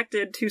be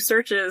subjected to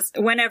searches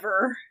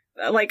whenever,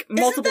 like,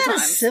 multiple times. Isn't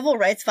that a civil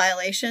rights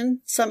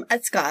violation?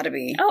 It's gotta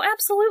be. Oh,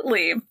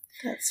 absolutely.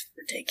 That's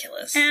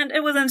ridiculous. And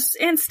it was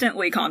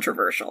instantly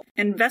controversial.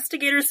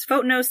 Investigators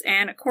Footnotes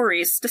and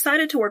Corys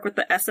decided to work with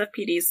the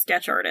SFPD's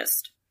sketch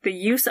artist. The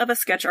use of a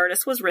sketch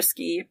artist was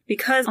risky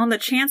because on the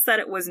chance that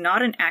it was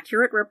not an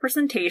accurate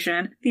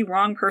representation, the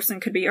wrong person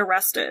could be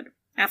arrested.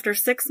 After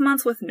 6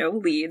 months with no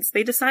leads,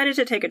 they decided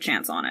to take a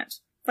chance on it.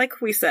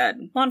 Like we said,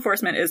 law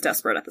enforcement is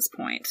desperate at this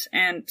point,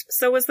 and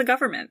so is the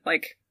government,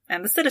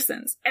 and the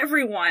citizens.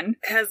 Everyone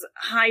has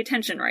high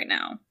tension right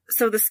now.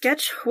 So the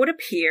sketch would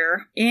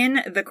appear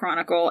in the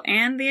Chronicle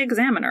and the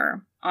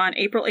Examiner on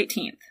April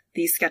 18th.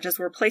 These sketches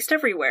were placed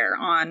everywhere,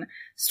 on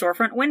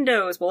storefront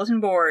windows, bulletin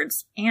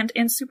boards, and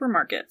in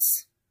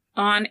supermarkets.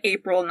 On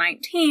April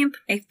 19th,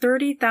 a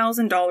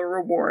 $30,000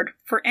 reward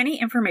for any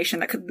information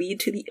that could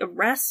lead to the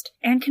arrest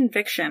and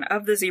conviction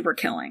of the zebra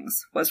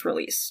killings was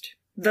released.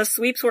 The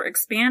sweeps were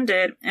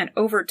expanded, and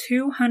over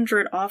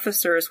 200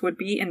 officers would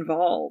be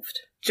involved.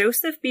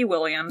 Joseph B.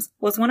 Williams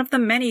was one of the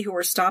many who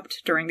were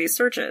stopped during these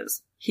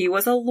searches. He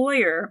was a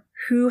lawyer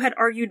who had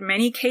argued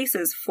many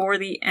cases for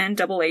the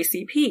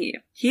NAACP.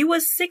 He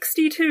was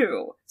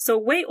 62, so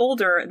way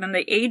older than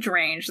the age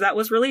range that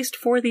was released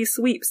for these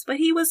sweeps, but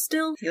he was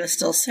still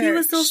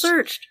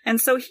searched.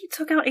 And so he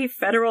took out a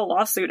federal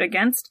lawsuit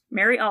against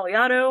Mary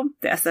Aliato,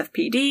 the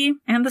SFPD,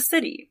 and the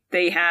city.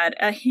 They had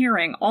a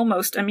hearing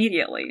almost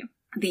immediately.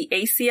 The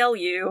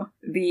ACLU,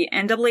 the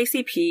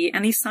NAACP,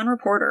 and the Sun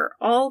Reporter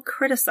all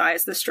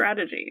criticized the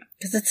strategy.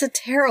 Because it's a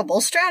terrible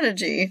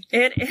strategy.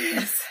 It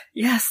is,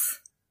 yes.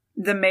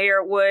 The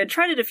mayor would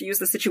try to defuse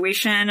the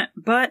situation,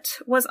 but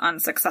was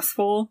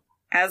unsuccessful.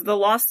 As the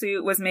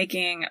lawsuit was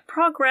making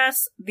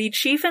progress, the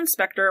chief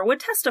inspector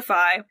would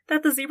testify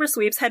that the zebra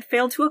sweeps had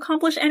failed to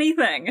accomplish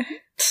anything.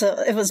 So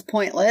it was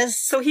pointless.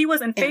 So he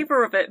was in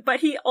favor of it, but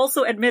he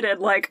also admitted,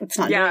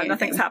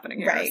 nothing's happening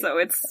here, right. So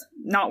it's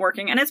not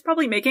working, and it's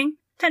probably making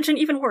tension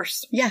even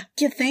worse. Yeah,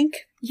 you think?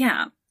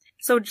 Yeah.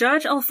 So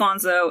Judge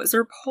Alfonso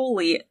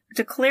Zerpoli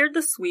declared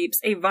the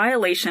sweeps a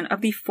violation of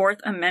the Fourth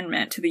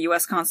Amendment to the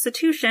U.S.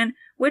 Constitution,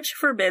 which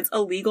forbids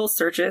illegal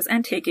searches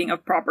and taking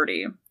of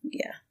property.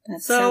 Yeah,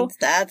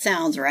 that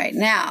sounds right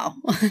now.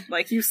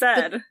 Like you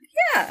said,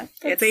 yeah,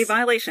 it's a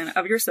violation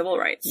of your civil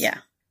rights.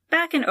 Yeah.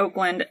 Back in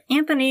Oakland,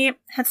 Anthony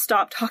had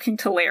stopped talking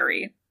to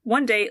Larry.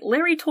 One day,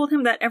 Larry told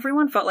him that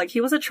everyone felt like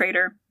he was a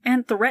traitor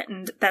and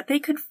threatened that they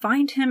could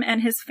find him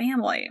and his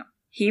family.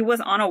 He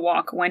was on a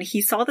walk when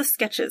he saw the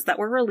sketches that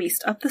were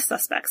released of the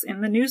suspects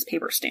in the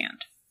newspaper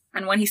stand.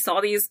 And when he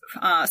saw these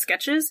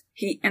sketches,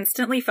 he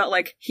instantly felt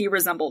like he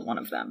resembled one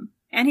of them.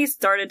 And he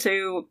started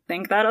to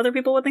think that other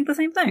people would think the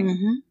same thing.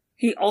 Mm-hmm.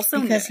 He also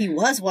because he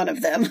was one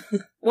of them.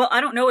 Well, I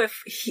don't know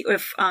if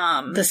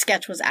the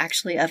sketch was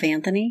actually of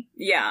Anthony.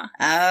 Yeah.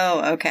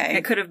 Oh, okay.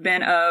 It could have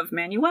been of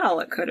Manuel.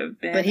 It could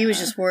have been. But he was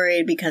just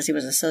worried because he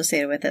was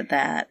associated with it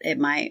that it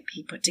might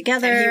be put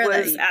together. And he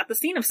was at the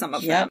scene of some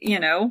of them.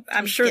 You know,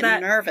 I'm sure getting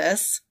that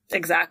nervous.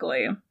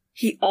 Exactly.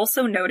 He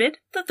also noted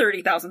the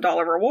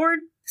 $30,000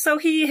 reward. So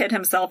he hid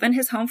himself in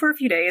his home for a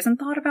few days and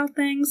thought about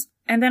things.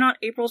 And then on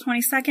April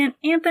 22nd,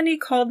 Anthony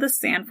called the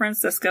San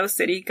Francisco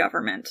city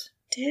government.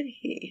 Did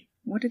he?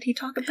 What did he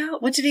talk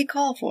about? What did he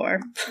call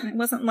for? It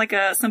wasn't like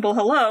a simple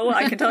hello,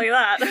 I can tell you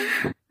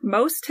that.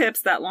 Most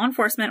tips that law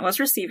enforcement was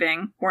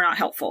receiving were not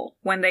helpful.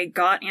 When they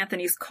got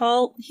Anthony's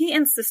call, he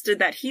insisted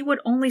that he would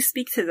only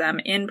speak to them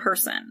in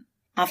person.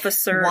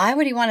 Why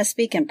would he want to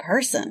speak in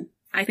person?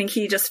 I think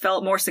he just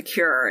felt more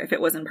secure if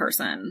it was in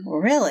person.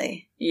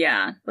 Really?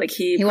 Yeah. Like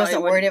he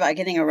wasn't worried about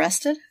getting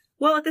arrested?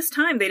 Well, at this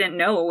time, they didn't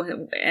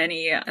know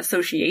any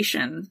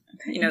association,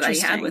 that he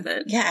had with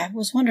it. Yeah, I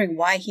was wondering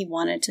why he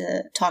wanted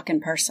to talk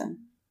in person.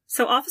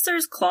 So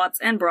officers Klotz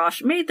and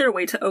Brosh made their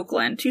way to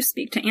Oakland to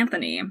speak to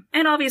Anthony.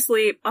 And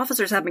obviously,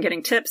 officers have been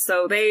getting tips,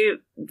 so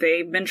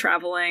they've been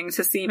traveling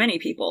to see many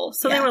people.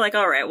 So they were like,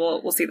 all right,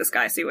 well, we'll see this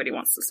guy, see what he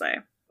wants to say.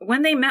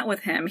 When they met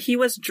with him, he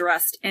was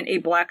dressed in a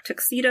black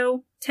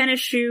tuxedo,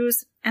 tennis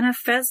shoes, and a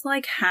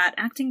fez-like hat,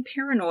 acting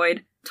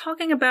paranoid,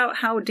 talking about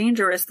how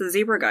dangerous the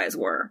zebra guys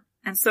were.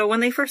 And so when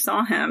they first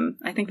saw him,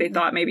 I think they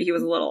thought maybe he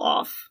was a little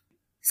off.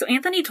 So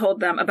Anthony told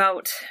them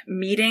about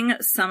meeting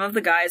some of the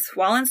guys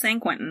while in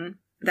San Quentin,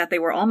 that they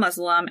were all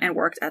Muslim and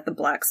worked at the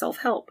Black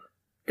Self-Help.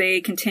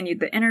 They continued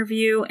the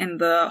interview in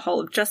the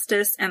Hall of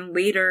Justice, and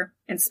later,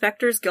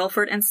 Inspectors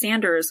Guilford and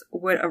Sanders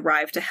would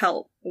arrive to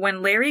help.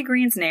 When Larry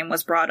Green's name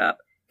was brought up,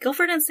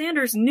 Guilford and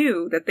Sanders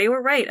knew that they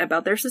were right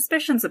about their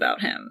suspicions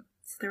about him.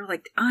 So they were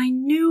like, I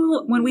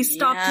knew when we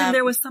stopped him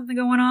there was something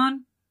going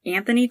on.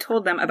 Anthony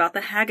told them about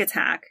the Hag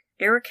attack,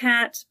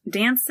 Arakat,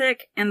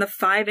 Danzig, and the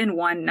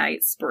 5-in-1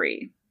 night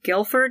spree.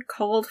 Guilford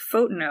called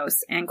Photinos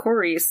and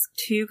Corrice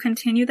to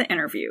continue the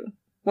interview.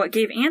 What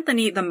gave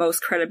Anthony the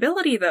most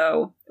credibility,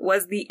 though,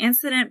 was the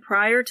incident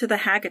prior to the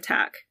Hag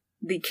attack,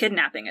 the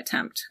kidnapping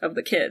attempt of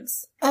the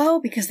kids. Oh,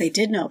 because they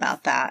did know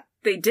about that.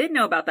 They did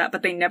know about that,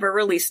 but they never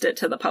released it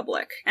to the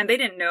public. And they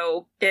didn't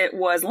know it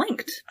was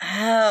linked.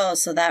 Oh,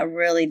 so that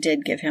really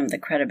did give him the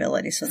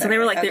credibility. So they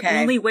were like, the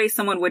only way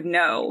someone would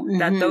know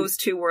that those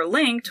two were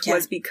linked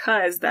was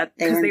because they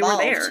were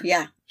there.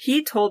 Yeah.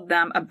 He told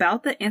them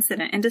about the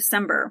incident in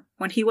December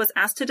when he was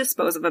asked to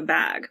dispose of a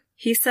bag.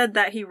 He said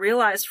that he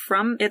realized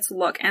from its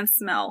look and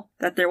smell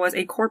that there was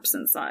a corpse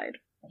inside.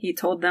 He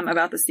told them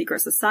about the secret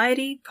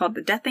society called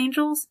the Death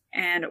Angels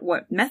and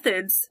what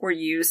methods were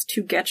used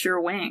to get your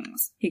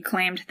wings. He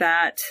claimed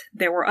that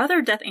there were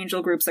other Death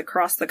Angel groups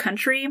across the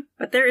country,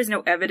 but there is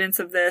no evidence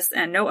of this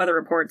and no other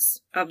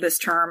reports of this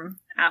term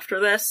after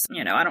this.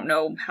 I don't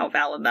know how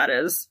valid that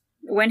is.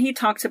 When he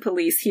talked to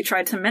police, he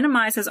tried to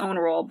minimize his own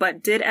role,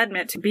 but did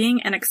admit to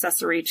being an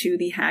accessory to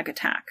the Hag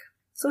attack.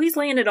 So he's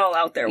laying it all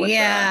out there with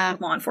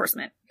law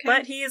enforcement. Okay.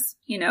 But he's,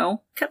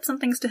 kept some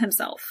things to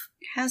himself.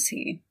 Has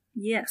he?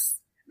 Yes.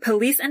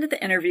 Police ended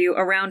the interview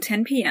around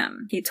 10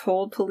 p.m. He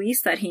told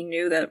police that he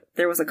knew that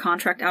there was a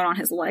contract out on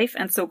his life,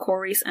 and so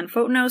Corrice and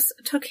Photinos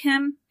took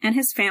him and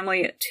his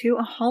family to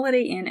a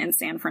Holiday Inn in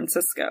San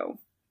Francisco.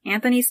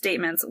 Anthony's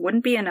statements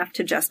wouldn't be enough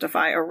to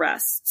justify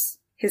arrests.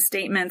 His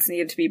statements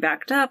needed to be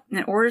backed up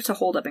in order to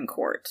hold up in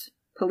court.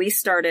 Police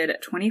started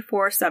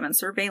 24/7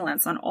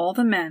 surveillance on all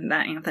the men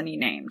that Anthony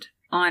named.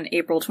 On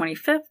April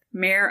 25th,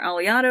 Mayor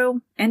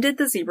Aliato ended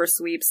the zebra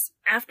sweeps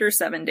after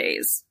 7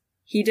 days.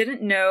 He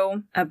didn't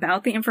know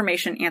about the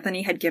information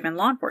Anthony had given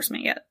law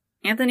enforcement yet.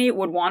 Anthony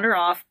would wander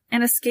off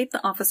and escape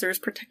the officers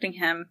protecting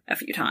him a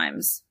few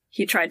times.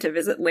 He tried to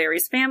visit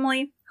Larry's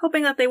family,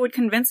 hoping that they would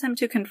convince him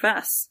to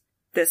confess.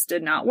 This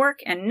did not work,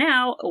 and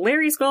now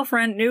Larry's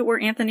girlfriend knew where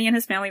Anthony and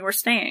his family were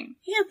staying.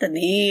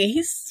 Anthony,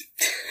 he's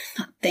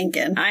not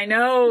thinking. I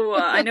know,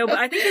 but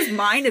I think his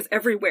mind is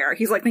everywhere.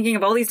 He's thinking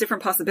of all these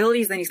different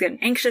possibilities, then he's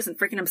getting anxious and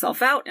freaking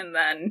himself out, and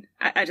then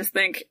I just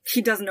think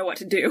he doesn't know what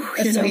to do.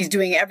 So he's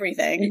doing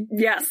everything.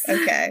 Yes.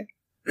 Okay.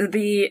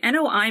 The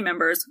NOI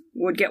members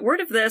would get word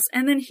of this,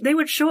 and then they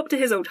would show up to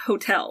his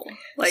hotel.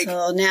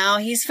 So now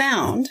he's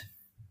found.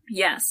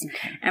 Yes.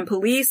 Okay. And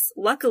police,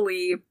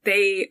 luckily,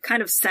 they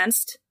kind of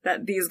sensed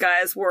that these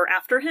guys were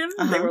after him.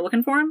 They were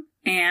looking for him.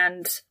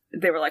 And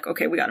they were like,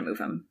 okay, we gotta move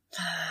him.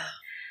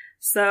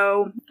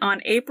 So,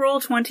 on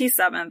April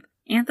 27th,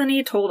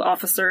 Anthony told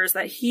officers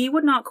that he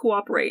would not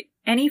cooperate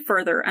any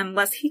further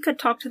unless he could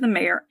talk to the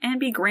mayor and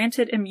be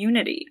granted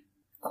immunity.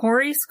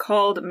 Corrice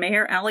called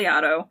Mayor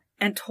Aliato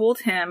and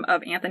told him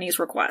of Anthony's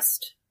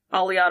request.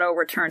 Aliato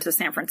returned to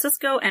San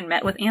Francisco and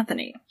met with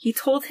Anthony. He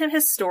told him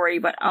his story,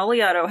 but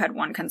Aliato had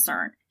one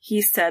concern.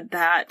 He said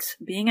that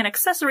being an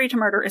accessory to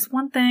murder is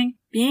one thing,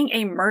 being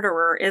a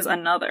murderer is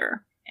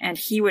another, and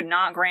he would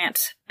not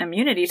grant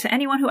immunity to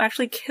anyone who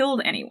actually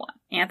killed anyone.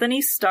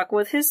 Anthony stuck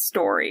with his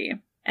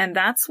story, and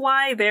that's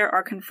why there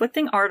are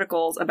conflicting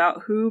articles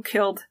about who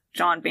killed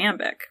John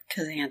Bambick.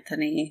 Because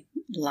Anthony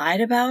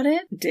lied about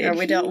it? Did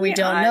we don't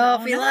know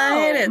if he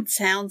lied. It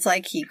sounds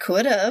like he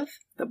could have.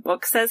 The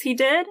book says he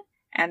did.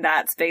 And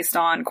that's based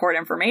on court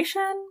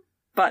information,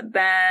 but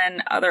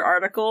then other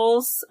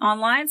articles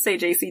online say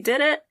JC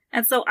did it,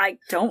 and so I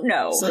don't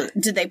know. So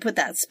did they put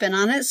that spin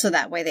on it so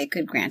that way they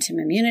could grant him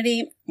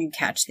immunity and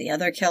catch the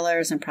other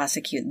killers and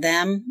prosecute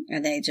them?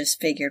 Or they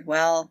just figured,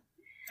 well,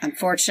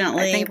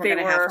 unfortunately, we're going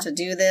to have to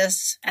do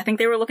this? I think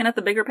they were looking at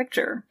the bigger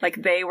picture.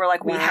 They were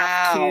like, we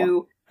have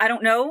to... I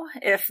don't know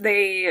if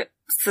they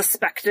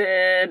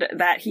suspected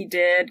that he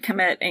did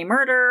commit a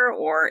murder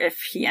or if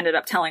he ended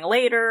up telling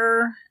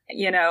later.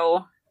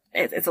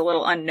 It's a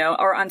little unknown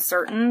or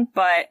uncertain,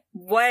 but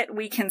what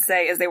we can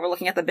say is they were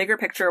looking at the bigger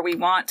picture. We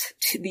want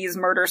these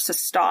murders to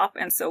stop,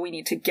 and so we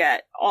need to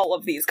get all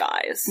of these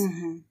guys.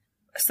 Mm-hmm.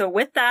 So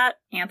with that,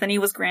 Anthony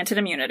was granted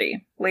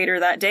immunity. Later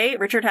that day,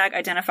 Richard Hagg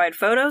identified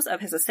photos of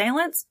his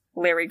assailants,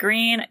 Larry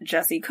Green,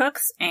 Jesse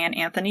Cooks, and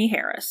Anthony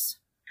Harris.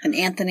 And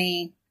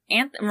Anthony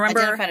remember,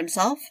 identified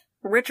himself?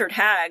 Richard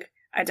Hagg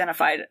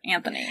identified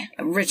Anthony.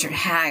 Richard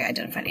Hagg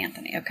identified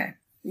Anthony, okay.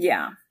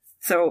 Yeah.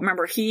 So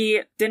remember,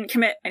 he didn't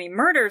commit any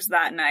murders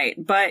that night,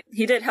 but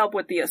he did help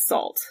with the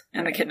assault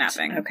and the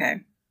kidnapping. Okay.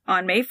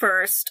 On May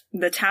 1st,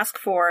 the task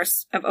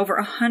force of over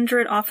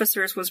 100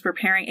 officers was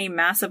preparing a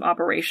massive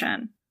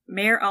operation.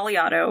 Mayor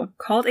Aliato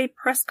called a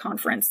press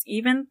conference,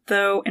 even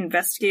though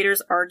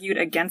investigators argued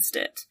against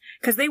it.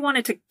 Because they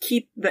wanted to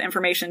keep the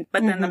information,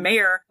 but then the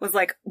mayor was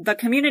like, the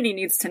community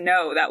needs to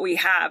know that we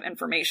have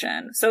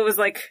information. So it was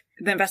like,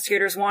 the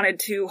investigators wanted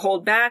to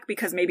hold back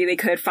because maybe they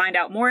could find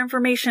out more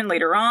information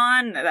later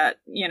on that,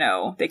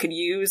 they could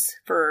use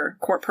for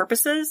court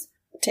purposes.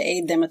 To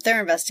aid them with their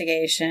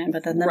investigation.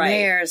 But then the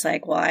mayor's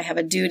like, well, I have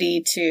a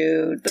duty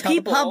to tell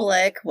the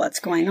public what's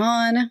going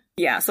on.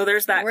 Yeah, so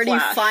there's that Where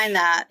clash. do you find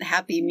that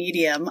happy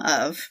medium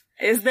of...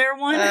 Is there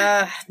one?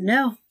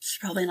 No, it's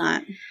probably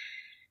not.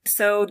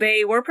 So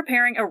they were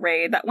preparing a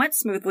raid that went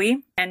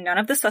smoothly, and none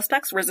of the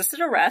suspects resisted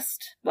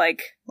arrest,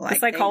 like the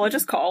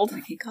psychologist called.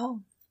 Like he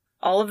called.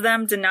 All of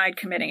them denied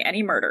committing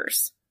any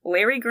murders.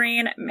 Larry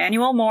Green,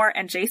 Manuel Moore,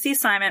 and J.C.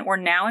 Simon were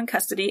now in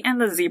custody, and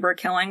the zebra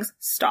killings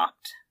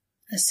stopped.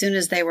 As soon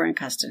as they were in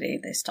custody,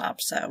 they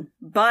stopped, so.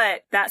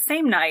 But that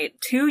same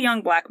night, 2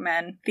 young black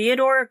men,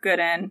 Theodore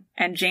Gooden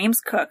and James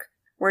Cook,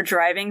 were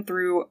driving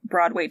through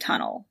Broadway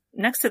Tunnel.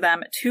 Next to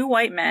them, 2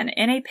 white men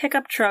in a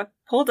pickup truck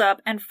pulled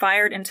up and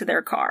fired into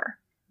their car.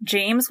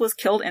 James was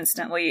killed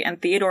instantly,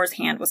 and Theodore's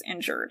hand was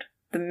injured.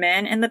 The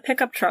men in the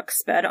pickup truck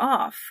sped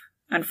off.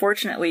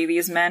 Unfortunately,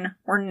 these men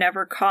were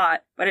never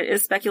caught, but it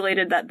is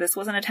speculated that this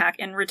was an attack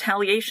in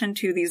retaliation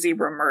to the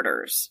zebra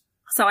murders.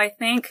 So I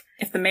think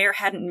if the mayor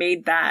hadn't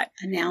made that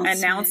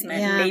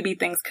announcement, maybe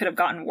things could have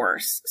gotten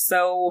worse.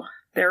 So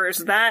there's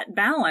that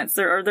balance.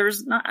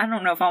 There's not, I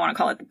don't know if I want to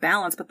call it the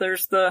balance, but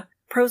there's the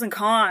pros and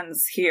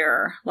cons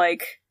here.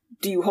 Like,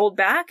 do you hold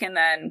back and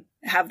then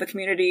have the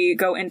community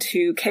go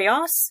into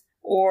chaos?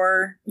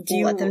 Or do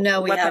you let them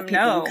know we have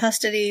people in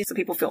custody so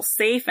people feel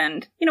safe?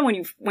 And, you know,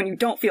 when you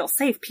don't feel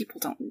safe, people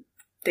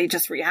they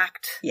just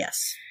react.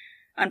 Yes.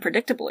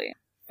 Unpredictably.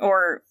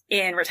 Or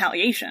in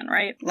retaliation,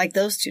 right? Like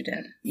those 2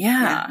 did.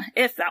 Yeah.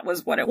 If that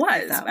was what it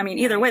was. I mean,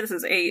 either way, this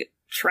is a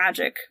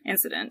tragic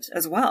incident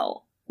as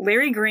well.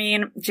 Larry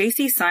Green,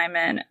 J.C.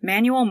 Simon,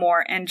 Manuel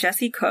Moore, and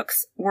Jesse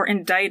Cooks were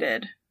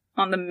indicted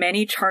on the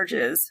many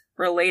charges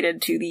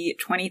related to the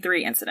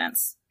 23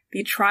 incidents.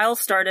 The trial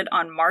started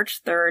on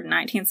March 3rd,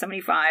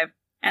 1975,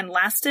 and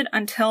lasted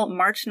until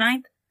March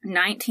 9th,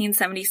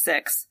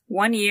 1976.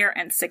 1 year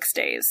and 6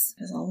 days.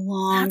 It was a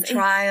long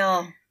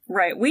trial.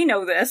 Right, we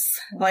know this.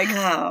 Like,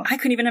 wow. I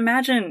couldn't even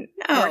imagine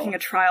working a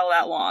trial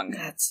that long.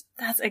 That's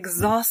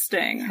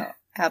exhausting. Oh,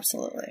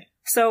 absolutely.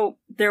 So,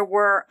 there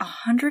were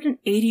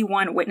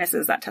 181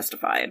 witnesses that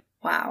testified.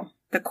 Wow.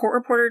 The court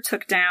reporter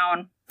took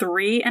down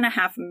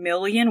 3.5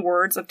 million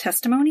words of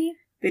testimony.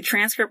 The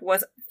transcript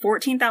was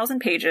 14,000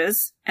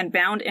 pages and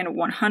bound in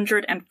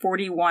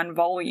 141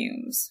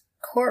 volumes.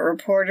 Court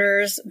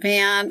reporters,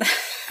 man.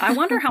 I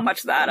wonder how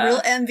much that... Real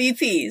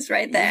MVPs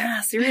right there.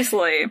 Yeah,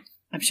 seriously.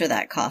 I'm sure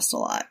that cost a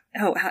lot.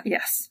 Oh,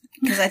 yes.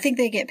 Because I think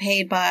they get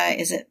paid by,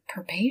 is it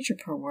per page or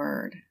per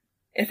word?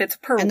 If it's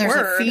per word. And there's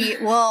a fee.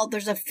 Well,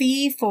 there's a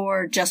fee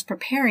for just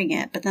preparing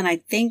it, but then I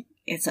think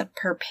it's a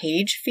per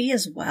page fee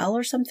as well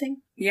or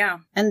something. Yeah.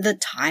 And the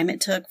time it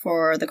took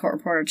for the court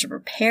reporter to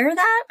prepare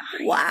that?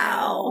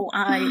 Wow.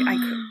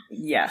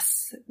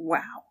 Yes.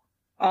 Wow.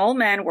 All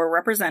men were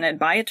represented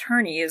by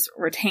attorneys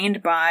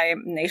retained by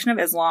Nation of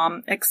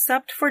Islam,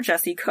 except for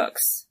Jesse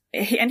Cooks.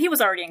 And he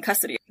was already in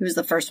custody. He was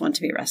the first one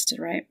to be arrested,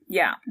 right?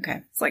 Yeah.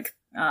 Okay. It's like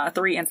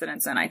 3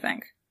 incidents in, I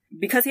think.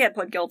 Because he had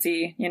pled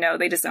guilty,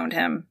 they disowned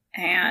him,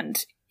 and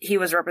he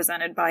was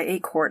represented by a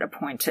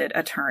court-appointed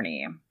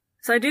attorney.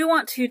 So I do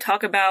want to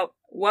talk about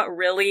what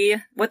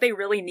they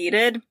really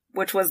needed,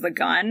 which was the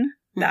gun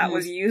that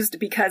was used,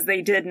 because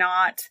they did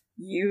not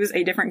use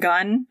a different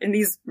gun in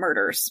these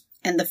murders.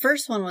 And the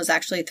first one was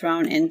actually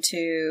thrown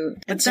into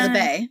the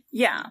bay.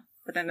 Yeah.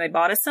 But then they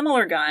bought a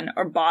similar gun,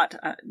 or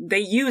they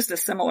used a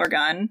similar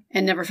gun.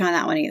 And never found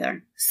that one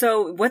either.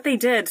 So what they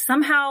did,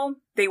 somehow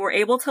they were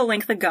able to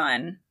link the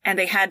gun, and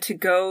they had to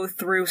go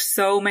through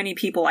so many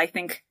people. I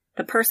think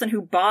the person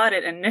who bought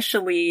it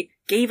initially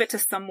gave it to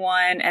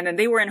someone, and then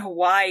they were in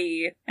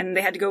Hawaii, and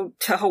they had to go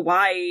to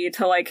Hawaii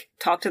to,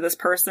 talk to this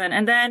person,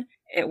 and then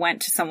it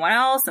went to someone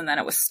else, and then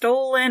it was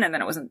stolen, and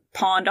then it was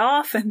pawned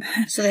off, and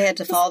then... So they had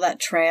to follow that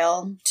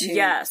trail to...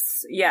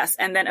 Yes.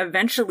 And then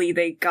eventually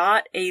they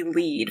got a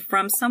lead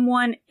from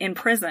someone in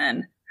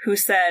prison who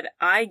said,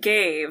 I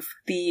gave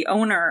the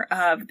owner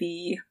of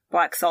the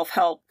Black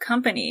Self-Help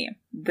Company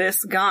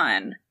this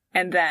gun.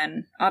 And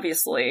then,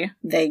 obviously...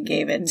 They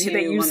gave it to...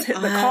 They used the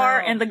car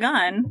and the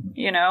gun,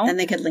 Then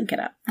they could link it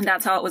up. And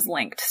that's how it was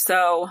linked.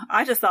 So,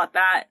 I just thought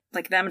that,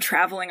 them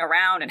traveling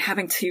around and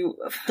having to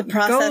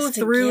go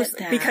through...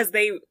 Because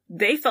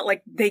they felt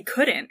like they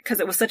couldn't, because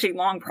it was such a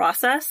long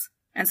process.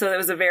 And so it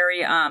was a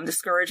very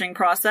discouraging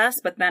process.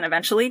 But then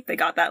eventually, they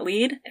got that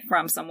lead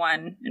from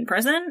someone in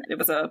prison. It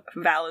was a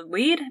valid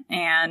lead,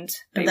 and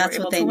they that's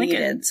were able what they to link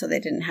needed, it. so they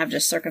didn't have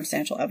just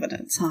circumstantial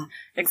evidence, huh?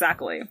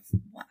 Exactly.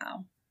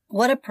 Wow.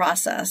 What a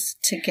process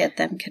to get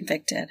them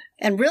convicted.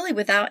 And really,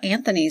 without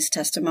Anthony's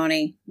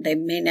testimony, they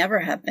may never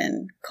have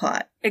been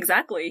caught.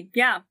 Exactly.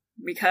 Yeah.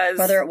 Because...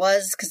 Whether it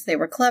was because they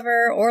were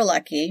clever or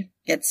lucky,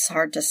 it's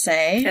hard to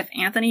say. If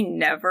Anthony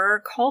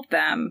never called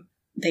them...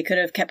 They could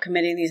have kept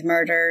committing these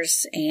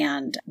murders,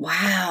 and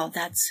wow,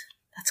 that's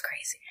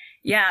crazy.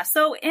 Yeah,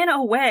 so in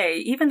a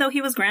way, even though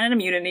he was granted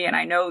immunity, and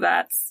I know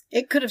that's...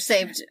 It could have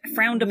saved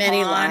frowned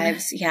many upon.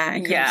 lives. Yeah,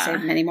 it could have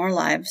saved many more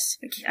lives.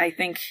 I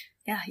think...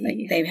 Yeah,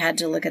 they've had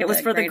to look at it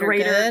was for the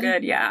greater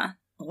good. Yeah.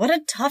 What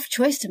a tough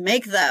choice to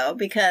make, though,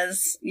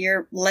 because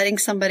you're letting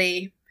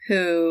somebody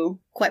who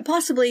quite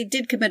possibly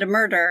did commit a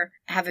murder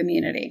have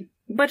immunity.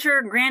 But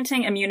you're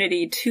granting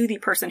immunity to the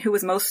person who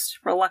was most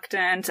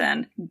reluctant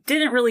and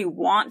didn't really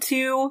want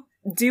to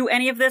do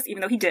any of this,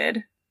 even though he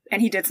did.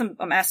 And he did some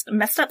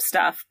messed up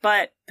stuff,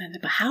 but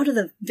how do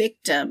the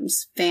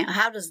victims,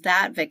 how does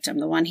that victim,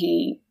 the one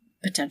he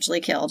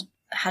potentially killed,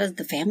 how does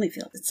the family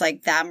feel? It's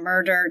like that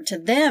murder to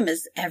them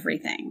is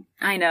everything.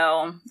 I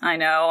know.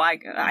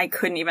 I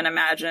couldn't even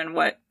imagine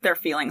what their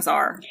feelings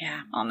are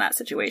on that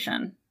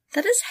situation.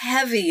 That is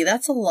heavy.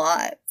 That's a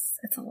lot.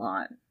 It's a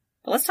lot.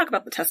 But let's talk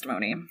about the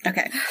testimony.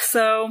 Okay.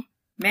 So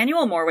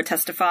Manuel Moore would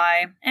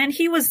testify, and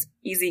he was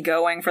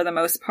easygoing for the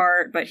most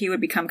part, but he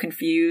would become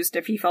confused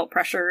if he felt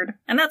pressured.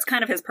 And that's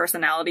kind of his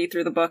personality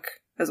through the book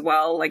as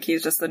well. Like,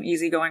 he's just an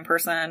easygoing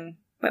person,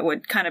 but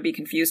would kind of be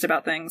confused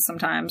about things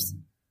sometimes.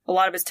 A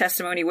lot of his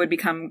testimony would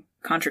become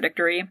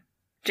contradictory.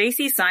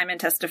 J.C. Simon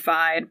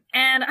testified,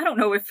 and I don't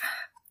know if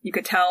you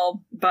could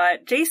tell,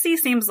 but J.C.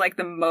 seems like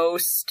the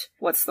most,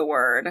 what's the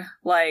word?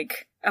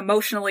 Like,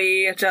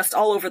 emotionally just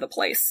all over the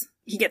place.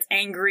 He gets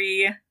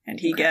angry, and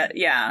he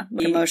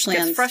emotionally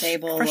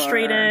unstable,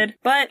 frustrated.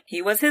 But he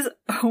was his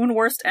own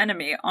worst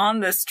enemy on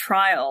this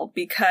trial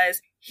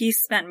because he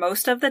spent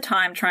most of the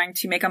time trying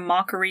to make a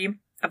mockery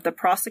of the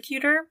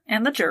prosecutor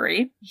and the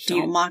jury.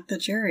 Don't mock the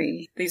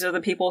jury. These are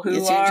the people who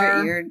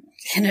you're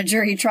in a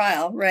jury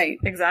trial, right?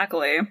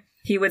 Exactly.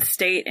 He would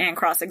state in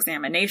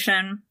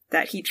cross-examination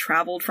that he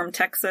traveled from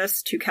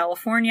Texas to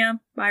California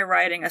by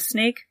riding a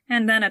snake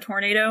and then a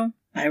tornado.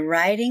 By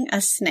riding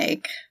a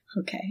snake.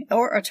 Okay.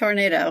 Or a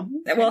tornado.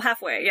 Well,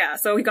 halfway, yeah.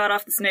 So he got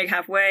off the snake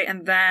halfway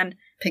and then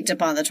picked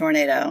up on the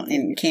tornado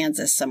in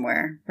Kansas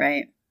somewhere,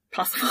 right?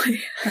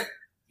 Possibly.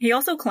 He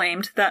also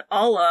claimed that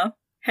Allah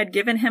had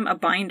given him a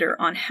binder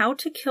on how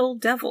to kill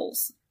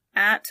devils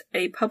at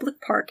a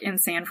public park in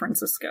San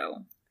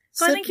Francisco.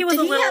 So I think he was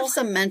did he have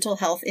some mental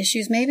health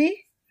issues,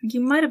 maybe? He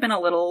might have been a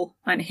little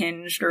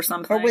unhinged or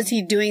something. Or was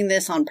he doing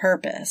this on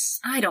purpose?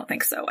 I don't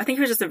think so. I think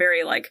he was just a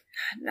very, I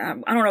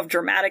don't know if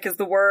dramatic is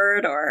the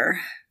word, or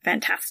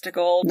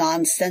fantastical.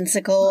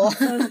 Nonsensical.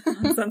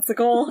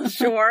 Nonsensical,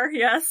 sure,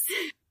 yes.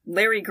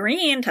 Larry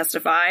Green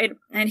testified,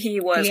 and he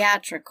was...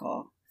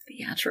 Theatrical.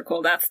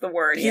 Theatrical, that's the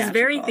word. He's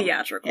very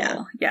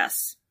theatrical,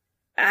 yes.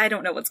 I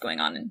don't know what's going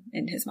on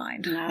in his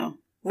mind. No.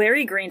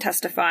 Larry Green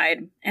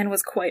testified and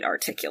was quite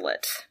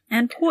articulate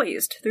and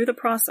poised through the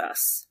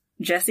process.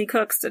 Jesse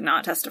Cooks did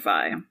not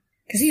testify.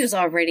 Because he was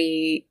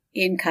already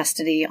in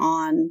custody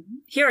on...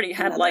 He already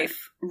had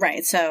life.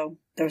 Right, so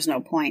there was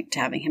no point to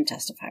having him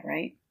testify,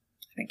 right?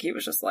 I think he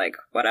was just like,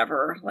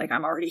 whatever,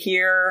 I'm already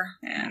here,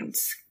 and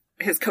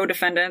his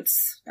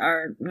co-defendants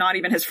are not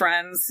even his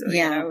friends,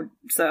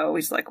 so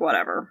he's like,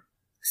 whatever.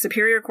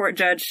 Superior Court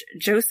Judge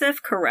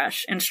Joseph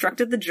Koresh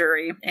instructed the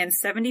jury in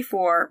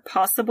 74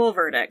 possible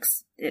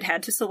verdicts it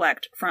had to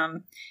select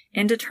from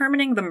in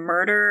determining the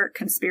murder,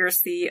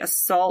 conspiracy,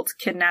 assault,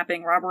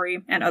 kidnapping,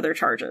 robbery, and other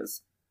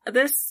charges.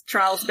 This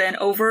trial's been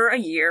over a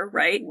year,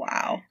 right?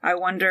 Wow. I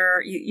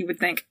wonder, you would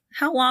think,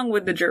 how long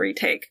would the jury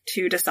take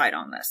to decide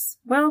on this?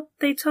 Well,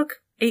 they took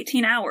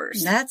 18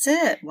 hours. That's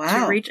it.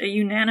 Wow. To reach a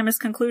unanimous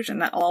conclusion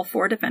that all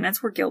 4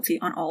 defendants were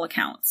guilty on all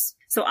accounts.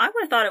 So I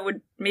would have thought it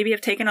would maybe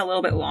have taken a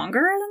little bit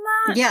longer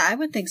than that. Yeah, I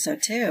would think so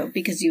too,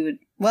 because you would,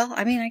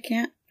 I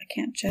can't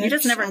judge. You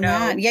just never know.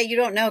 That. Yeah, you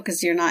don't know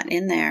because you're not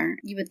in there.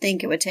 You would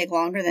think it would take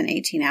longer than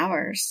 18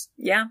 hours.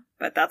 Yeah,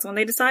 but that's when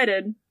they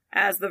decided.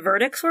 As the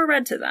verdicts were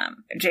read to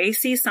them,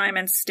 J.C.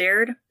 Simon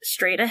stared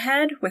straight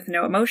ahead with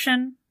no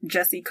emotion.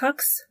 Jesse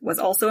Cooks was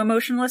also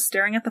emotionless,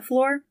 staring at the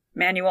floor.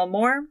 Manuel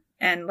Moore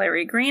and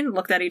Larry Green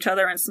looked at each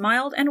other and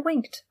smiled and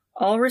winked.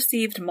 All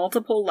received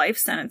multiple life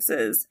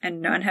sentences,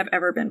 and none have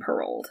ever been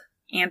paroled.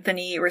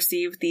 Anthony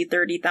received the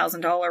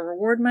 $30,000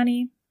 reward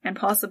money and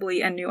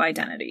possibly a new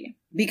identity.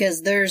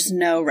 Because there's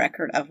no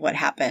record of what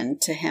happened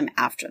to him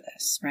after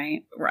this,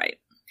 right? Right.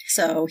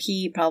 So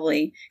he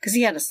probably, because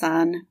he had a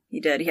son. He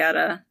did. He had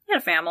a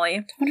family.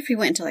 I wonder if he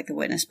went into the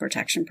witness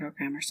protection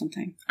program or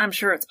something. I'm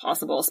sure it's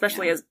possible,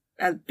 especially as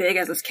big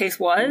as this case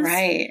was.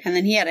 Right. And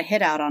then he had a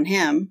hit out on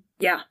him.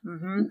 Yeah.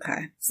 Mm-hmm.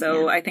 Okay.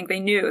 So I think they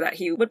knew that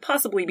he would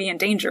possibly be in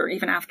danger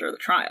even after the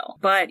trial.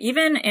 But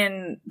even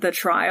in the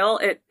trial,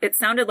 it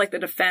sounded like the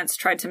defense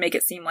tried to make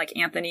it seem like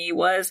Anthony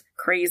was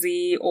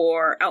crazy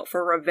or out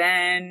for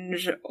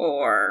revenge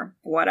or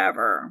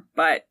whatever.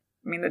 But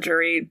the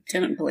jury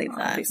didn't believe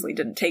that. Obviously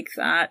didn't take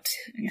that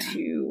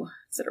into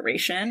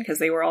consideration because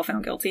they were all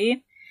found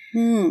guilty.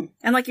 And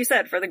like you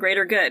said, for the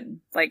greater good.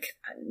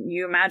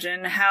 You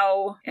imagine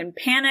how in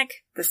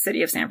panic the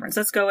city of San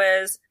Francisco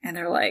is, and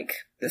they're like,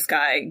 this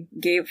guy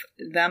gave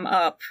them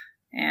up,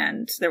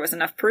 and there was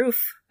enough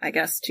proof, I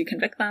guess, to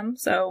convict them,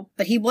 so...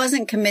 But he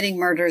wasn't committing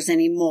murders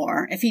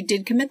anymore. If he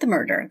did commit the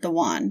murder, the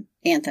one,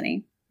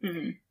 Anthony,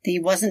 he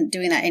wasn't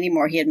doing that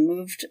anymore. He had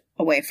moved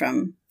away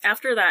from...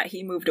 After that,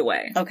 he moved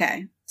away.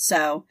 Okay.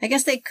 So, I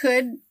guess they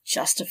could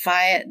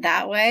justify it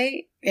that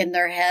way in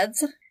their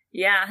heads.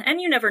 Yeah, and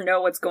you never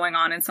know what's going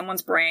on in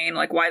someone's brain,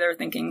 why they're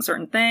thinking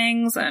certain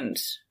things, and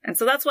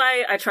so that's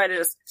why I try to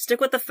just stick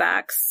with the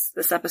facts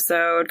this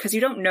episode, because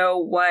you don't know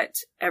what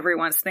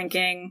everyone's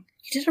thinking.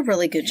 You did a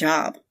really good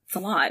job. It's a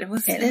lot. It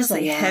was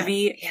a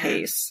heavy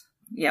case.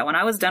 Yeah, when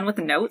I was done with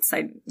the notes,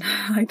 I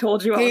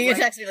told you I was you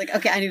texted me like,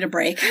 okay, I need a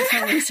break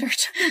from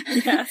research.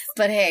 Yes.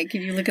 But hey,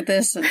 can you look at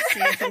this and see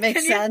if it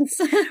makes sense?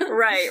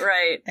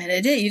 Right. And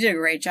it did. You did a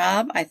great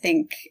job. I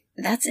think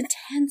that's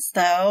intense,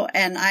 though.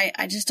 And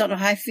I just don't know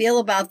how I feel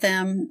about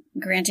them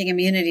granting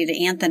immunity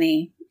to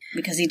Anthony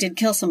because he did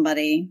kill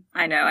somebody.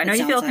 I know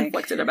you feel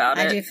conflicted about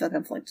it. I do feel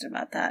conflicted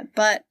about that.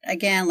 But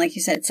again, like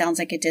you said, it sounds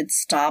like it did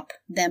stop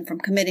them from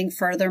committing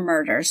further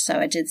murders. So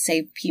it did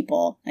save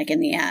people, like in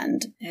the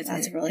end.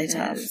 That's really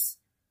tough.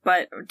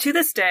 But to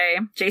this day,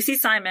 J.C.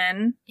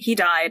 Simon, he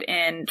died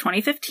in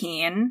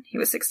 2015. He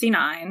was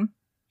 69.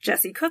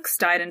 Jesse Cooks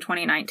died in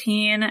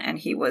 2019, and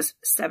he was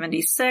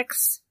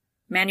 76.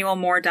 Manuel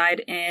Moore died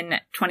in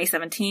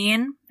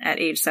 2017 at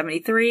age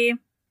 73.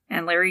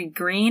 And Larry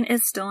Green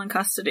is still in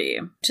custody.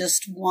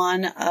 Just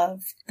one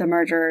of the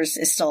murderers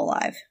is still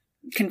alive.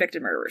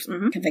 Convicted murderers.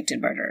 Mm-hmm.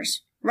 Convicted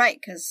murderers. Right,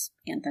 because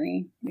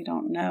Anthony, we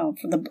don't know.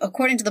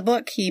 According to the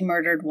book, he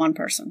murdered one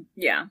person.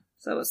 Yeah.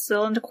 So it's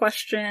still into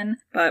question,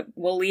 but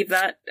we'll leave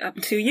that up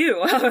to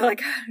you.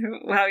 Like,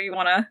 how you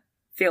want to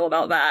feel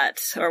about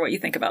that or what you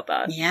think about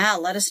that. Yeah,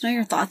 let us know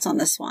your thoughts on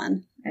this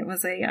one. It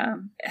was a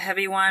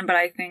heavy one, but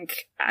I think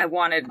I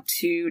wanted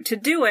to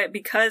do it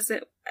because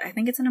I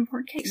think it's an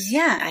important case.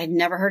 Yeah, I'd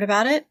never heard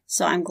about it,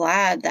 so I'm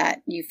glad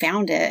that you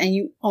found it, and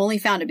you only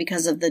found it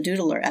because of the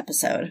Doodler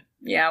episode.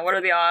 Yeah, what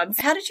are the odds?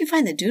 How did you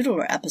find the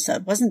Doodler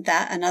episode? Wasn't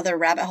that another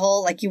rabbit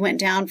hole? Like you went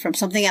down from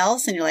something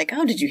else, and you're like,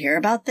 oh, did you hear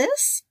about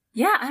this?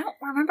 Yeah, I don't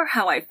remember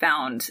how I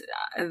found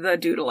the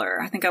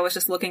Doodler. I think I was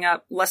just looking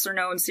up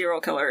lesser-known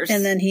serial killers.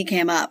 And then he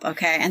came up,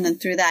 okay. And then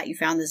through that, you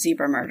found the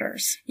zebra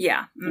murders.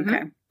 Yeah. Mm-hmm.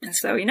 Okay.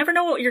 So you never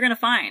know what you're going to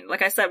find.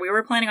 Like I said, we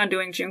were planning on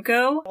doing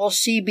Junko. Will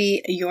she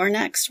be your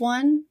next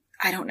one?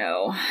 I don't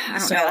know.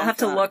 I'll have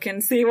to look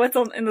and see what's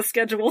in the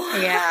schedule.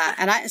 Yeah.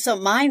 And so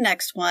my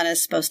next one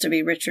is supposed to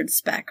be Richard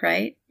Speck,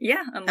 right?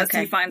 Yeah. Unless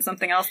you find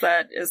something else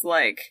that is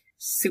like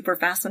super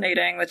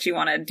fascinating that you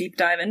want to deep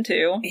dive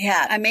into.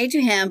 Yeah, I may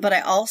do him, but I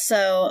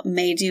also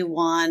may do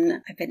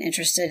one I've been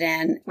interested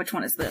in. Which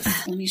one is this?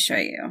 Let me show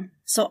you.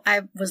 So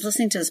I was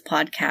listening to this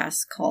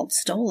podcast called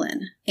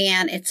Stolen,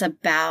 and it's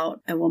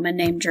about a woman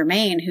named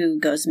Germaine who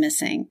goes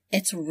missing.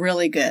 It's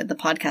really good. The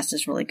podcast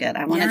is really good.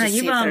 I wanted to see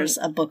if there's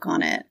a book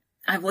on it.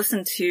 I've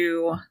listened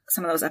to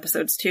some of those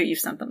episodes too. You've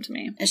sent them to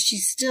me. She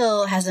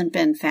still hasn't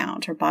been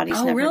found. Her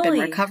body's never been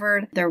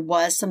recovered. There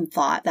was some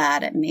thought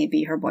that it may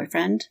be her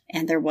boyfriend,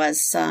 and there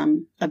was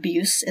some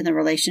abuse in the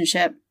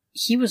relationship.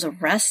 He was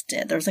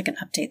arrested. There was like an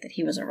update that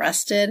he was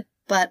arrested,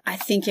 but I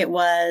think it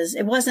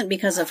wasn't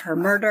because of her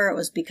murder. It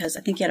was because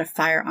I think he had a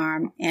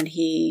firearm, and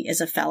he is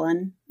a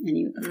felon, and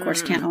you, of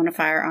course, can't own a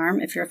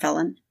firearm if you're a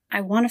felon. I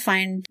want to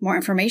find more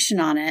information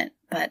on it,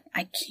 but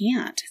I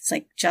can't. It's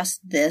like just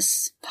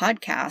this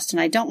podcast.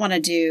 And I don't want to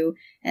do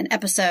an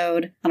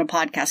episode on a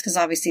podcast because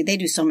obviously they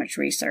do so much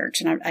research,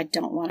 and I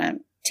don't want to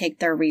take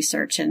their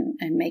research and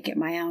make it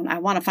my own. I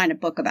want to find a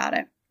book about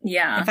it.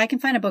 Yeah. If I can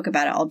find a book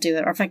about it, I'll do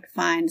it. Or if I can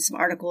find some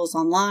articles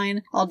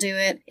online, I'll do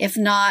it. If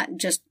not,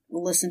 just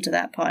listen to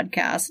that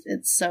podcast.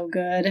 It's so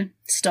good.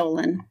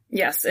 Stolen.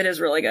 Yes, it is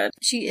really good.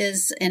 She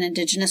is an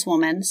Indigenous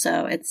woman,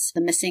 so it's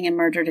the missing and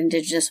murdered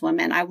Indigenous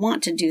women. I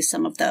want to do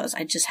some of those.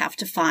 I just have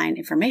to find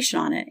information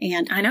on it.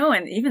 And I know,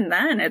 and even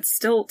then, it's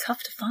still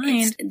tough to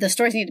find. The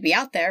stories need to be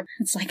out there.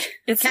 It's like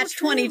it's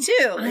catch-22.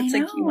 It's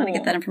like you want to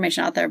get that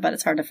information out there, but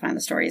it's hard to find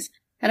the stories.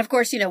 And of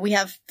course, we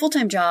have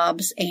full-time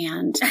jobs,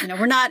 and,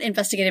 we're not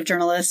investigative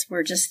journalists.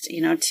 We're just,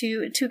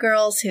 two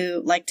girls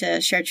who like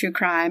to share true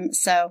crime.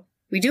 So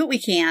we do what we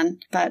can,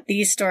 but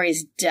these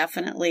stories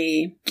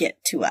definitely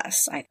get to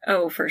us.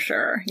 Oh, for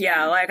sure.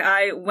 Yeah. Like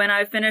when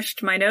I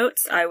finished my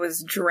notes, I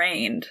was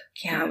drained.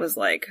 Yeah. I was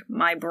like,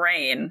 my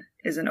brain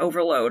is an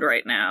overload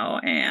right now.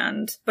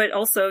 But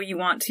also you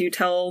want to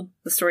tell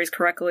the stories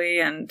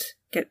correctly and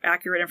get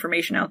accurate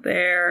information out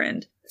there.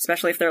 And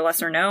especially if they're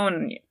lesser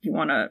known, you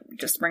want to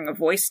just bring a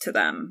voice to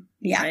them.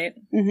 Yeah. Right?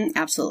 Mm-hmm,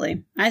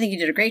 absolutely. I think you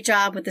did a great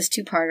job with this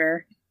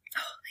two-parter.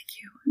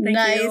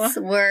 Nice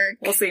work.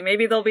 We'll see.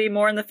 Maybe there'll be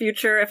more in the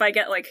future if I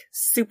get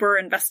super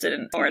invested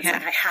in, or it's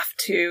like I have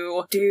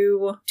to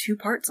do 2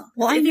 parts on.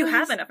 Well, if you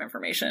have enough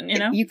information,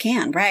 You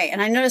can, right. And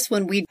I noticed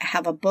when we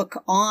have a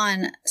book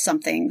on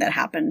something that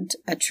happened,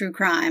 a true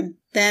crime,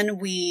 then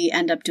we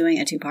end up doing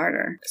a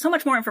 2-parter. So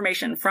much more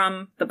information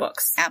from the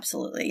books.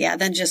 Absolutely. Yeah.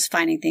 Than just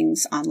finding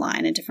things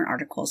online and different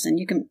articles. And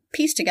you can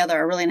piece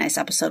together a really nice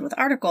episode with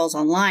articles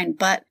online.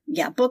 But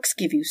yeah, books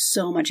give you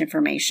so much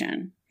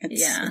information.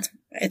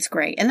 It's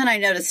great. And then I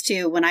noticed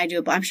too, when I do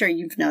a book, I'm sure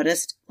you've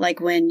noticed, like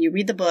when you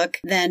read the book,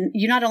 then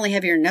you not only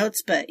have your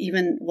notes, but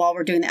even while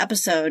we're doing the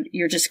episode,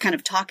 you're just kind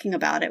of talking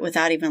about it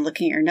without even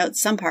looking at your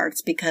notes some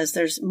parts, because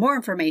there's more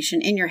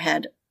information in your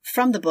head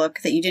from the book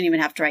that you didn't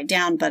even have to write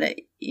down, but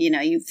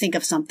you think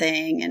of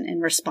something and in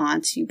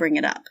response, you bring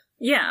it up.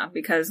 Yeah,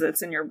 because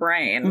it's in your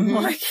brain.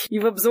 Mhm. Like,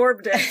 you've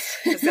absorbed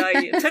it. So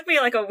it took me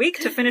like a week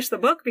to finish the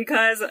book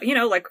because, you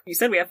know, like you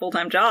said, we have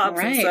full-time jobs.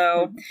 Right. And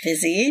so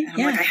Busy. I'm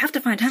like, I have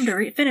to find time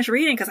to finish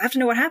reading because I have to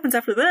know what happens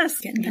after this.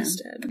 Get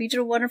invested. You did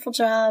a wonderful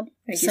job.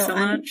 Thank you so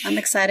much. I'm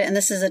excited. And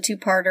this is a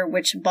 2-parter,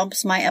 which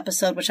bumps my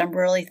episode, which I'm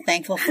really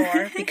thankful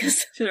for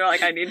because You're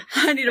like, I need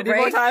a break.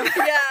 more time.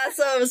 Yeah,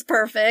 so it was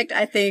perfect.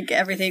 I think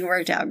everything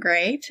worked out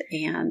great.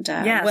 And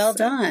Yes. well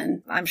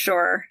done. I'm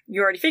sure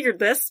you already figured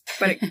this,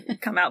 but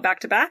it come out back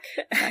to back.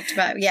 Back to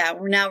back. Yeah,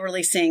 we're now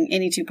releasing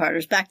any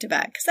 2-parters back to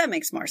back because that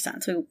makes more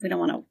sense. We don't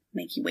want to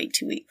make you wait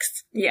 2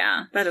 weeks.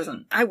 Yeah,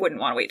 I wouldn't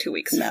want to wait 2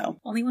 weeks. No.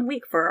 Only 1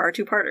 week for our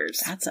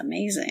 2-parters. That's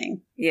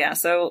amazing. Yeah,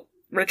 so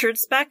Richard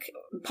Speck,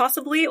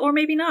 possibly, or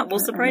maybe not. We'll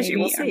surprise you.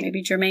 We'll see. Or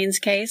maybe Jermaine's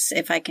case.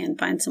 If I can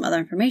find some other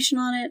information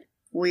on it,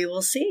 we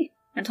will see.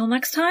 Until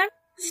next time,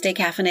 Stay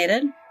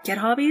caffeinated get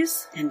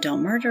hobbies, and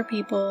don't murder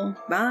people.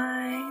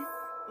 bye.